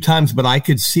 a few times, but I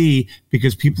could see,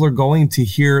 because people are going to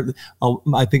hear,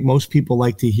 I think most people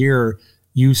like to hear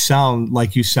you sound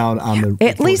like you sound on the At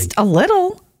recording. least a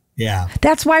little. Yeah.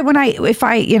 That's why if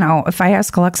I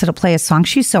ask Alexa to play a song,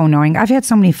 she's so annoying. I've had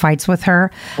so many fights with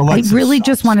her. Alexa I really sucks.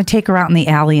 just want to take her out in the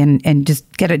alley and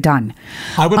just get it done.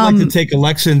 I would like to take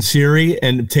Alexa and Siri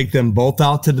and take them both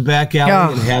out to the back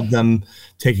alley and have them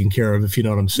taken care of, if you know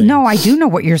what I'm saying. No, I do know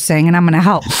what you're saying, and I'm going to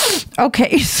help.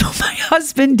 Okay, so my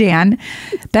husband, Dan,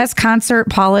 best concert,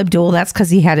 Paula Abdul. That's because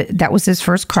that was his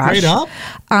first crush. Straight up?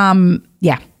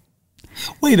 Yeah.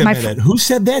 Wait a minute. Who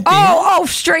said that, Dan? Oh,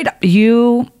 straight up.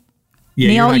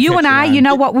 Neil, you and I, you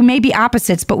know what? We may be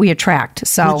opposites, but we attract.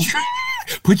 So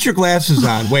put your glasses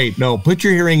on. Wait, no, put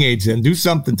your hearing aids in. Do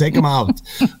something. Take them out.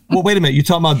 Well, wait a minute. You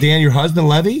talking about Dan, your husband,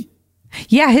 Levy?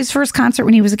 Yeah, his first concert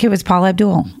when he was a kid was Paula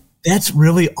Abdul. That's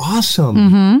really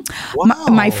awesome. Wow.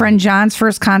 My friend John's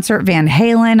first concert, Van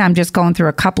Halen. I'm just going through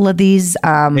a couple of these.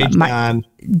 Hey, John.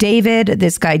 David,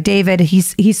 this guy, David,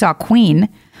 he saw Queen,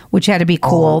 which had to be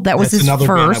cool. That was his another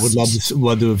first. band I would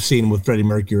love to have seen with Freddie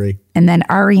Mercury. And then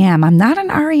REM. I'm not an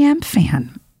REM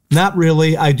fan. Not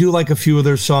really. I do like a few of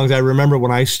their songs. I remember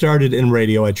when I started in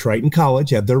radio at Triton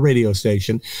College at their radio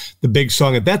station, the big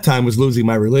song at that time was Losing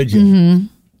My Religion.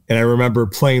 And I remember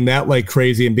playing that like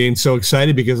crazy and being so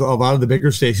excited because a lot of the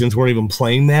bigger stations weren't even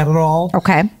playing that at all.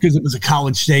 Okay. Because it was a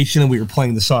college station and we were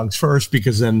playing the songs first,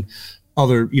 because then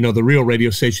other, the real radio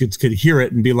stations could hear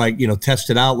it and be like, test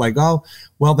it out like, oh,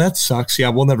 well, that sucks. Yeah,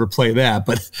 we'll never play that.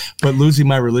 But Losing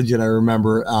My Religion, I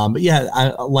remember. But yeah,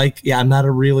 I'm not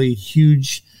a really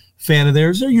huge fan of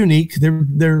theirs. They're unique.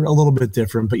 They're a little bit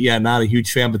different, but yeah, not a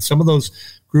huge fan. But some of those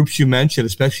groups you mentioned,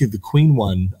 especially the Queen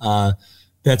one,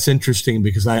 that's interesting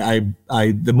because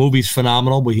the movie's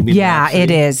phenomenal. Yeah,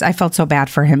 it is. I felt so bad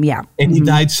for him. Yeah. And he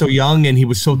died so young, and he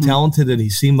was so talented, and he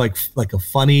seemed like a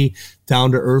funny,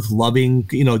 down to earth, loving,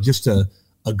 just a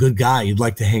good guy you'd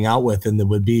like to hang out with, and that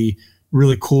would be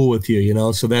really cool with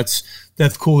you, So that's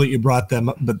cool that you brought them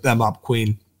up,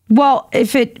 Queen. Well,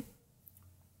 if it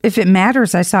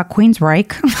matters, I saw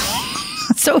Queensryche.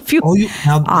 So if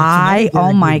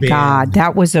oh my God,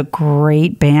 that was a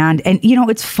great band. And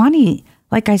it's funny.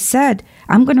 like I said,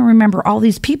 I'm going to remember all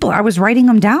these people. I was writing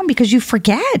them down because you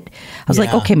forget. I was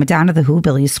like, okay, Madonna, The Who,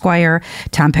 Billy Squire,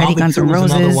 Tom Petty, Guns N'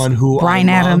 Roses, Bryan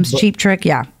Adams, Cheap Trick.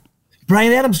 Yeah.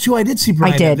 Bryan Adams, too. I did see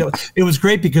Bryan. I did. It was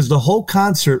great because the whole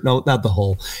concert, no, not the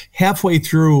whole, halfway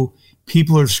through,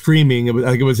 people are screaming. I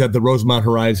think it was at the Rosemont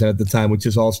Horizon at the time, which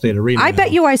is Allstate Arena. I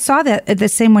bet you I saw that the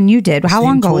same one you did. How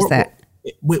long ago was that?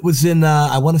 It was in,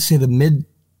 I want to say the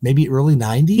maybe early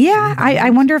 90s. Yeah, I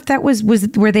wonder if that was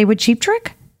were they with Cheap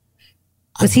Trick?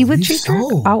 Was he with Cheap Trick?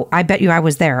 Oh, I bet you I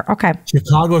was there. Okay.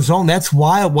 Chicago's own. That's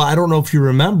why. Well, I don't know if you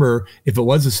remember if it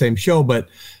was the same show, but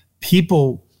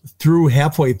people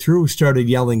halfway through started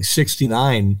yelling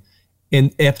 69.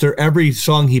 And after every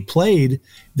song he played,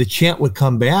 the chant would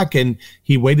come back, and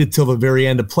he waited till the very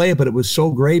end to play it. But it was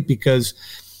so great because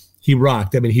he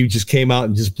rocked. I mean, he just came out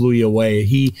and just blew you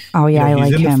away. I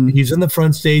like him. He's in the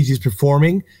front stage. He's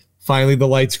performing. Finally, the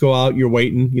lights go out. You're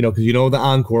waiting, because the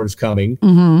encore is coming.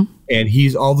 Mm-hmm. And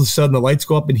he's all of a sudden the lights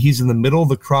go up, and he's in the middle of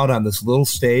the crowd on this little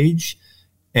stage.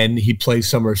 And he plays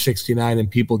Summer of '69, and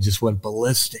people just went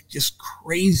ballistic, just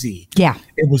crazy. Yeah,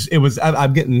 it was.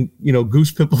 I'm getting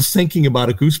goose pimples thinking about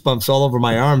it, goosebumps all over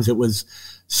my arms. It was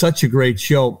such a great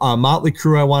show. Motley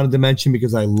Crue I wanted to mention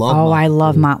because I love. I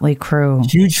love Motley Crue.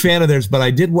 Huge fan of theirs, but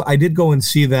I did go and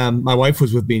see them. My wife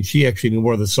was with me, and she actually knew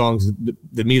more of the songs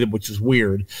than me, which is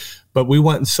weird. But we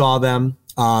went and saw them,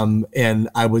 and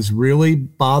I was really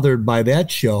bothered by that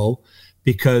show.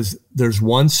 Because there's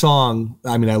one song,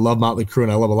 I mean, I love Motley Crue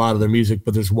and I love a lot of their music,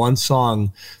 but there's one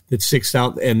song that sticks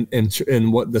out,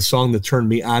 and what the song that turned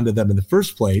me onto them in the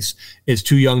first place is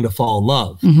 "Too Young to Fall in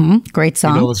Love." Mm-hmm. Great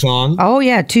song. You know the song? Oh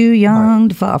yeah, "Too Young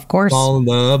to Fall," of course. Fall in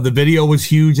Love. The video was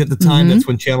huge at the time. Mm-hmm. That's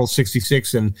when Channel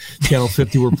 66 and Channel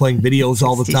 50 were playing videos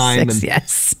all the time, and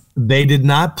yes, they did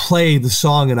not play the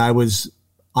song, and I was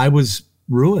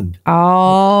ruined.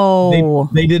 Oh,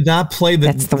 they did not play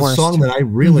the song that I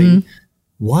really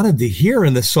wanted to hear,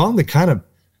 and the song that kind of,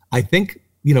 I think,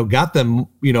 got them,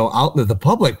 out into the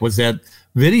public was that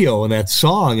video and that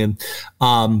song. And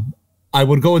I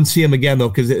would go and see him again though,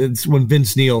 because it's when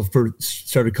Vince Neil first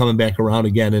started coming back around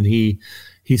again, and he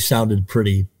sounded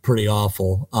pretty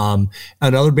awful.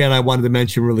 Another band I wanted to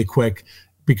mention really quick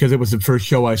because it was the first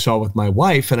show I saw with my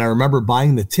wife, and I remember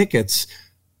buying the tickets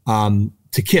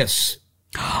to Kiss.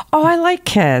 Oh, I like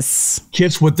Kiss.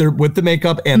 Kiss with the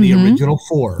makeup and the original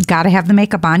Four. Got to have the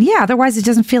makeup on. Yeah, otherwise it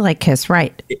doesn't feel like Kiss,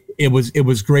 right? It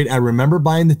was great. I remember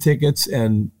buying the tickets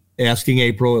and asking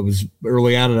April, it was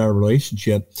early on in our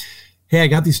relationship, hey, I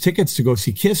got these tickets to go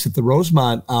see Kiss at the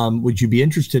Rosemont. Would you be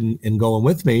interested in going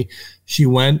with me? She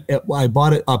went. I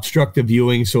bought it obstructive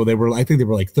viewing, so I think they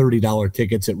were like $30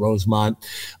 tickets at Rosemont.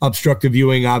 Obstructive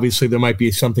viewing, obviously, there might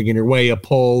be something in your way, a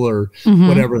pole or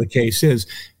whatever the case is.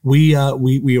 We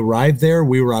arrived there.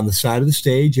 We were on the side of the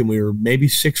stage, and we were maybe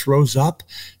 6 rows up,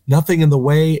 nothing in the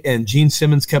way. And Gene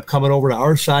Simmons kept coming over to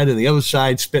our side and the other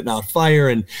side, spitting out fire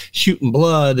and shooting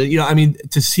blood.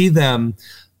 To see them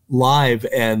live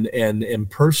and in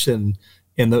person,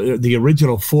 and the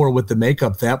original Four with the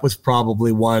makeup, that was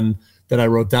probably one that I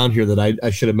wrote down here that I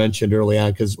should have mentioned early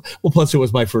on because, plus it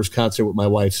was my first concert with my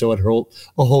wife, so it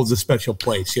holds a special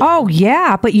place. Oh,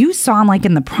 yeah, but you saw him like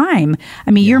in the prime.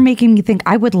 I mean, you're making me think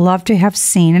I would love to have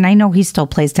seen, and I know he still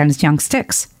plays Dennis Young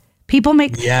Sticks. People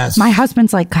make, my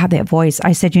husband's like, God, that voice.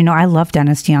 I said, I love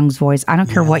Dennis Young's voice. I don't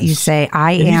care what you say.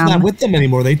 He's not with them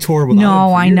anymore. They tour with him.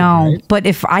 No, I know. Right? But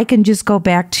if I can just go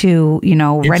back to,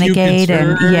 Renegade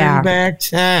and back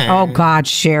time. Oh, God,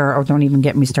 Cher. Oh, don't even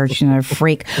get me started. She's a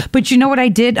freak. But you know what I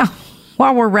did?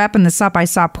 While we're wrapping this up, I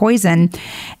saw Poison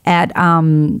at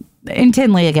in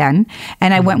Tinley again.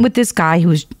 And I went with this guy who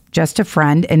was just a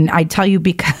friend, and I tell you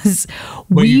because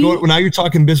now you're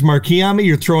talking Bismarcky on me.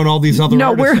 You're throwing all these other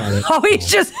artists on it. Oh,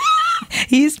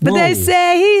 but they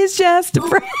say he's just a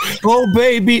friend. Oh,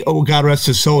 baby. Oh, God rest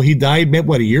his soul. He died,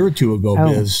 a year or two ago,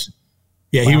 Biz.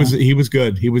 Yeah, wow. He was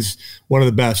good. He was one of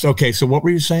the best. Okay, so what were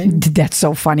you saying? That's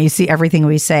so funny. See everything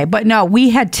we say. But no,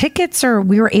 we had tickets, or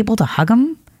we were able to hug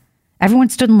him. Everyone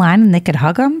stood in line and they could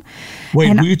hug him.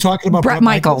 Wait, were you talking about Bret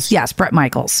Michaels? Yes, Bret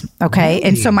Michaels. Okay. Really?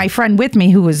 And so my friend with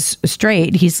me who was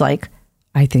straight, he's like,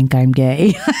 I think I'm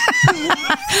gay.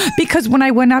 Because when I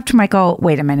went up to him, I go,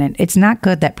 wait a minute. It's not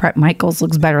good that Bret Michaels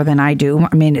looks better than I do.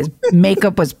 I mean, his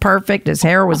makeup was perfect. His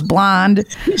hair was blonde.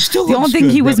 The only thing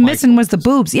he was missing was the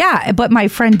boobs. Yeah. But my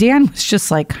friend Dan was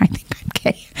just like, I think I'm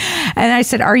gay. And I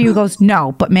said, are you? He goes,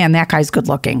 no. But man, that guy's good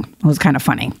looking. It was kind of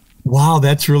funny. Wow,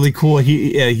 that's really cool.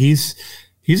 He's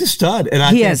He's a stud, and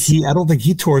I don't think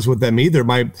he tours with them either.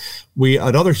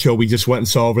 Another show we just went and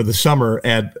saw over the summer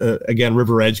at again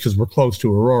River Edge because we're close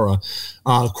to Aurora.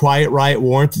 Quiet Riot,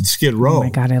 Warranted, Skid Row. Oh my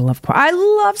God, I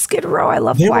love Skid Row. I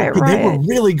love Quiet Riot. They were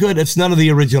really good. It's none of the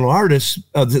original artists,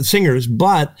 the singers,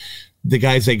 but the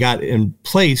guys they got in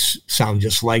place sound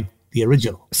just like the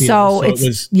original. So it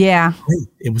was great.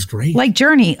 It was great. Like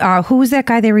Journey. Who was that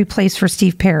guy they replaced for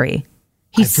Steve Perry?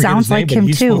 He sounds like him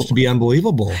he's too. He's supposed to be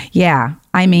unbelievable. Yeah,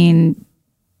 I mean,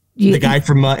 the guy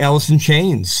from Alice in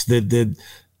Chains that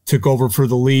took over for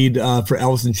the lead for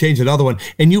Alice in Chains. Another one.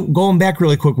 And you going back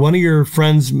really quick. One of your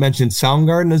friends mentioned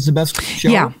Soundgarden as the best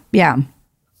show. Yeah.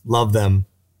 Love them.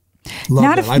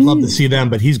 I'd love to see them,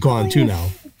 but he's gone too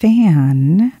now.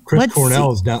 Fan. Chris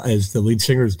Cornell is the lead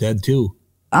singer is dead too.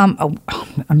 I'm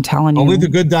telling you. Only the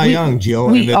good die young, Jill.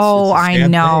 I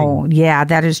know. Thing. Yeah,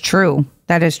 that is true.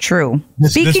 That is true.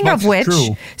 Speaking of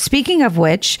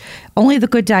which, Only the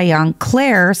Good Die Young.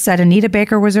 Claire said Anita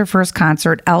Baker was her first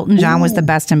concert. Elton John was the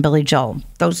best, and Billy Joel.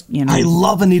 Those, I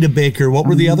love Anita Baker. What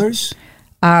were the others?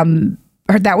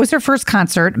 That was her first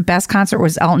concert. Best concert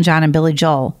was Elton John and Billy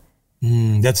Joel.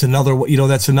 That's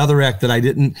another act that I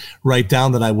didn't write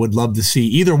down that I would love to see.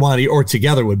 Either one or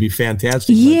together would be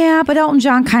fantastic. Yeah, but Elton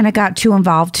John kind of got too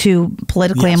involved too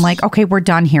politically. Yes. I'm like, okay, we're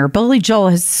done here. Billy Joel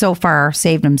has so far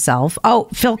saved himself. Oh,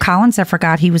 Phil Collins, I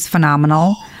forgot. He was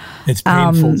phenomenal. It's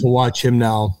painful to watch him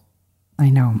now.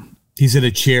 I know. He's in a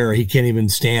chair. He can't even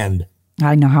stand.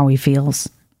 I know how he feels.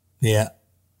 Yeah.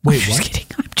 Wait, I'm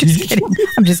just kidding.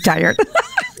 I'm just tired.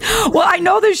 Well, I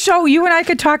know this show, you and I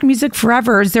could talk music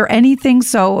forever. Is there anything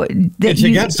it's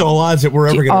against all odds that we're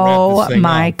ever going to wrap this thing up.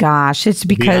 Oh, my gosh. It's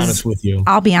because, be honest with you.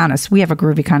 I'll be honest. We have a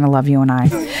groovy kind of love, you and I.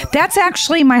 That's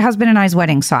actually my husband and I's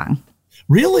wedding song.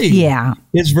 Really? Yeah.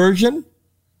 His version?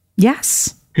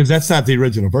 Yes. Because that's not the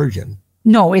original version.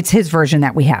 No, it's his version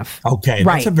that we have. Okay.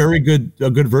 Right. That's a very good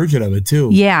version of it, too.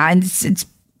 Yeah. And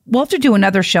we'll have to do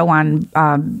another show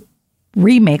on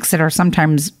remakes that are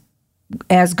sometimes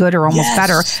as good or almost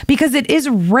better, because it is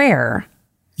rare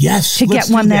to get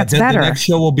one that's better. The next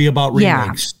show will be about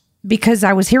remakes. Yeah, because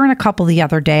I was hearing a couple the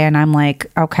other day and I'm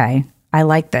like, okay, I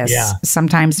like this. Yeah.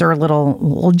 Sometimes they're a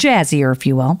little jazzier, if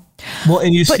you will. Well,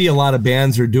 and see a lot of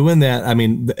bands are doing that. I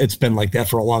mean, it's been like that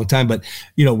for a long time, but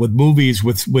with movies,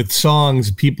 with songs,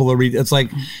 people are it's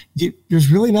like, there's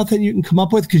really nothing you can come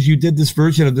up with because you did this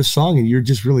version of this song and you're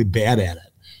just really bad at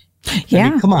it. Yeah. I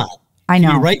mean, come on. I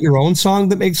know. You write your own song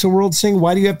that makes the world sing.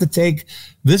 Why do you have to take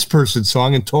this person's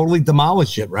song and totally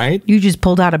demolish it, right? You just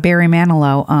pulled out a Barry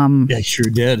Manilow. Yeah, I sure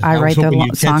did. I write the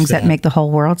songs that make the whole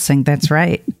world sing. That's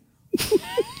right.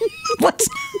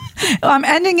 I'm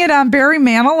ending it on Barry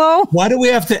Manilow. Why do we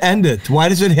have to end it? Why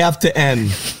does it have to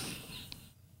end?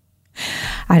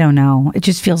 I don't know. It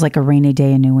just feels like a rainy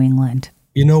day in New England.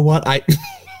 You know what?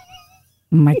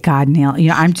 Oh my God, Neil.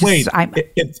 I'm just... Wait,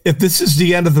 if this is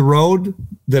the end of the road,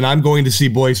 then I'm going to see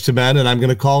Boyz II Men and I'm going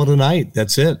to call it a night.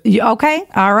 That's it. Okay.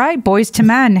 All right. Boyz II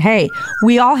Men. Hey,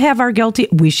 we all have our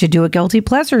we should do a guilty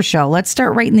pleasure show. Let's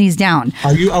start writing these down.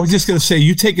 I was just going to say,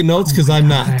 you taking notes because I'm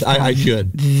not. I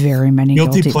should. Very many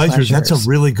guilty pleasures. That's a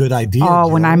really good idea. Oh,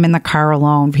 when I'm in the car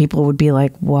alone, people would be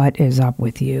like, what is up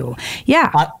with you?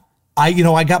 Yeah.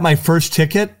 I got my first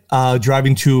ticket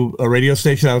driving to a radio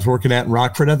station I was working at in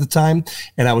Rockford at the time,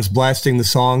 and I was blasting the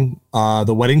song,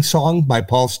 the wedding song by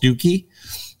Paul Stuckey.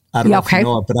 I don't know if you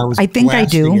know it, but I think I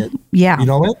do. It. Yeah. You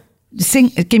know it? Sing,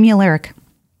 give me a lyric.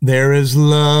 There is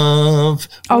love.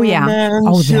 Oh, yeah. That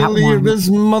one. His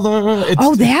mother.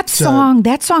 That song.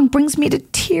 That song brings me to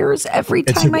tears every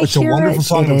time I hear it. It's a wonderful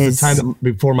song. It was the time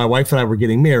before my wife and I were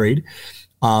getting married.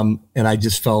 And I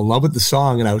just fell in love with the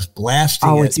song and I was blasting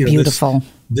it. Oh, it's beautiful.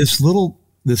 This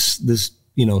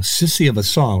sissy of a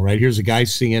song, right? Here's a guy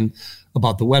singing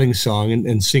about the wedding song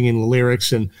and singing the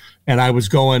lyrics. And I was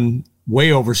going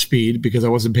way over speed because I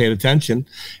wasn't paying attention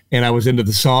and I was into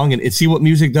the song and see what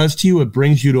music does to you. It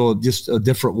brings you to just a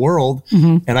different world.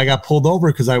 Mm-hmm. And I got pulled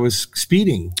over because I was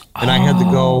speeding and I had to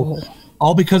go.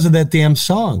 All because of that damn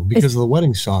song, because of the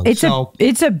wedding song. I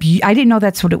didn't know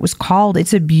that's what it was called.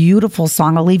 It's a beautiful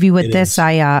song. I'll leave you with this.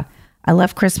 I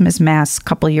left Christmas Mass a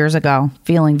couple of years ago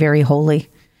feeling very holy.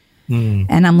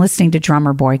 And I'm listening to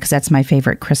Drummer Boy because that's my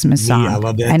favorite Christmas song. Yeah, I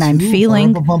love that. And I'm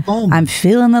feeling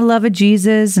the love of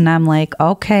Jesus. And I'm like,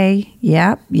 okay,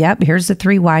 yep. Here's the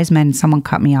three wise men. Someone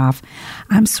cut me off.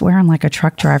 I'm swearing like a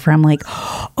truck driver. I'm like,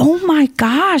 oh my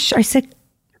gosh. I said,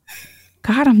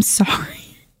 God, I'm sorry.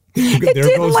 It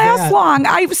didn't last long.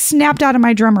 I snapped out of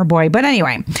my Drummer Boy. But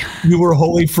anyway. You were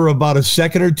holy for about a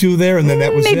second or two there, and then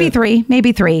that was maybe it.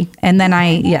 maybe three. And then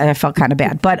I felt kind of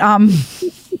bad. But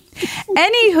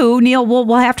Anywho, Neil,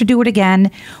 we'll have to do it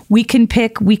again. We can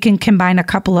combine a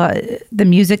couple of the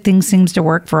music things seems to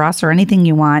work for us, or anything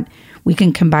you want. We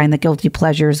can combine the guilty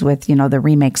pleasures with, the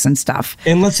remakes and stuff.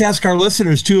 And let's ask our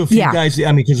listeners too, if you guys,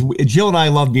 because Jill and I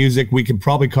love music, we can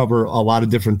probably cover a lot of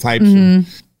different types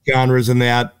of genres and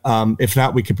that. If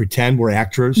not, we can pretend we're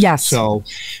actors. Yes. So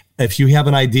if you have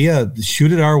an idea,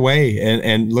 shoot it our way,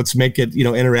 and let's make it,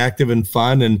 interactive and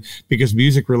fun. And because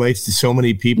music relates to so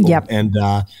many people, and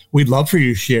we'd love for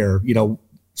you to share,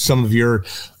 some of your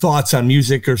thoughts on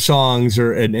music or songs,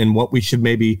 and what we should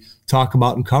maybe talk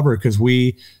about and cover. Because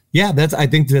I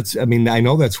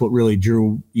know that's what really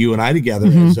drew you and I together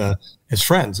as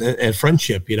friends, as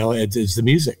friendship. It's the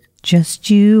music. Just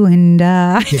you and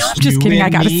I'm just kidding. I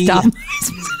gotta stop.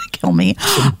 Kill me.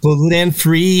 Simple and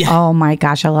free. Oh my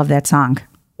gosh, I love that song.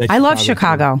 I love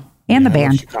Chicago and the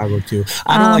band. I love Chicago too.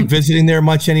 I don't like visiting there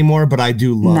much anymore, but I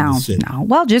do love the city. No.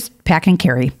 Well, just pack and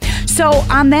carry. So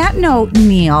on that note,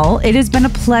 Neil, it has been a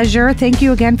pleasure. Thank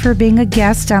you again for being a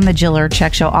guest on the Jill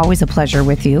Urchek Show. Always a pleasure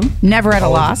with you. Never at a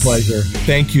loss. Pleasure.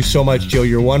 Thank you so much, Jill.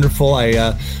 You're wonderful.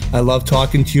 I love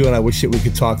talking to you, and I wish that we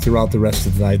could talk throughout the rest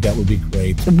of the night. That would be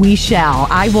great. We shall.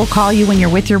 I will call you when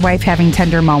you're with your wife having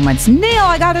tender moments. Neil,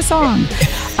 I got a song.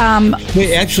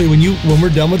 Wait, actually, when we're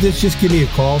done with this, just give me a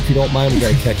call if you don't mind. We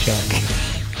got to catch up.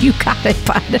 You got it,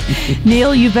 bud.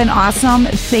 Neil, you've been awesome.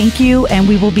 Thank you, and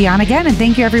we will be on again. And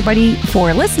thank you, everybody,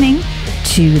 for listening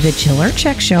to the Jill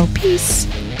Urchek Show. Peace.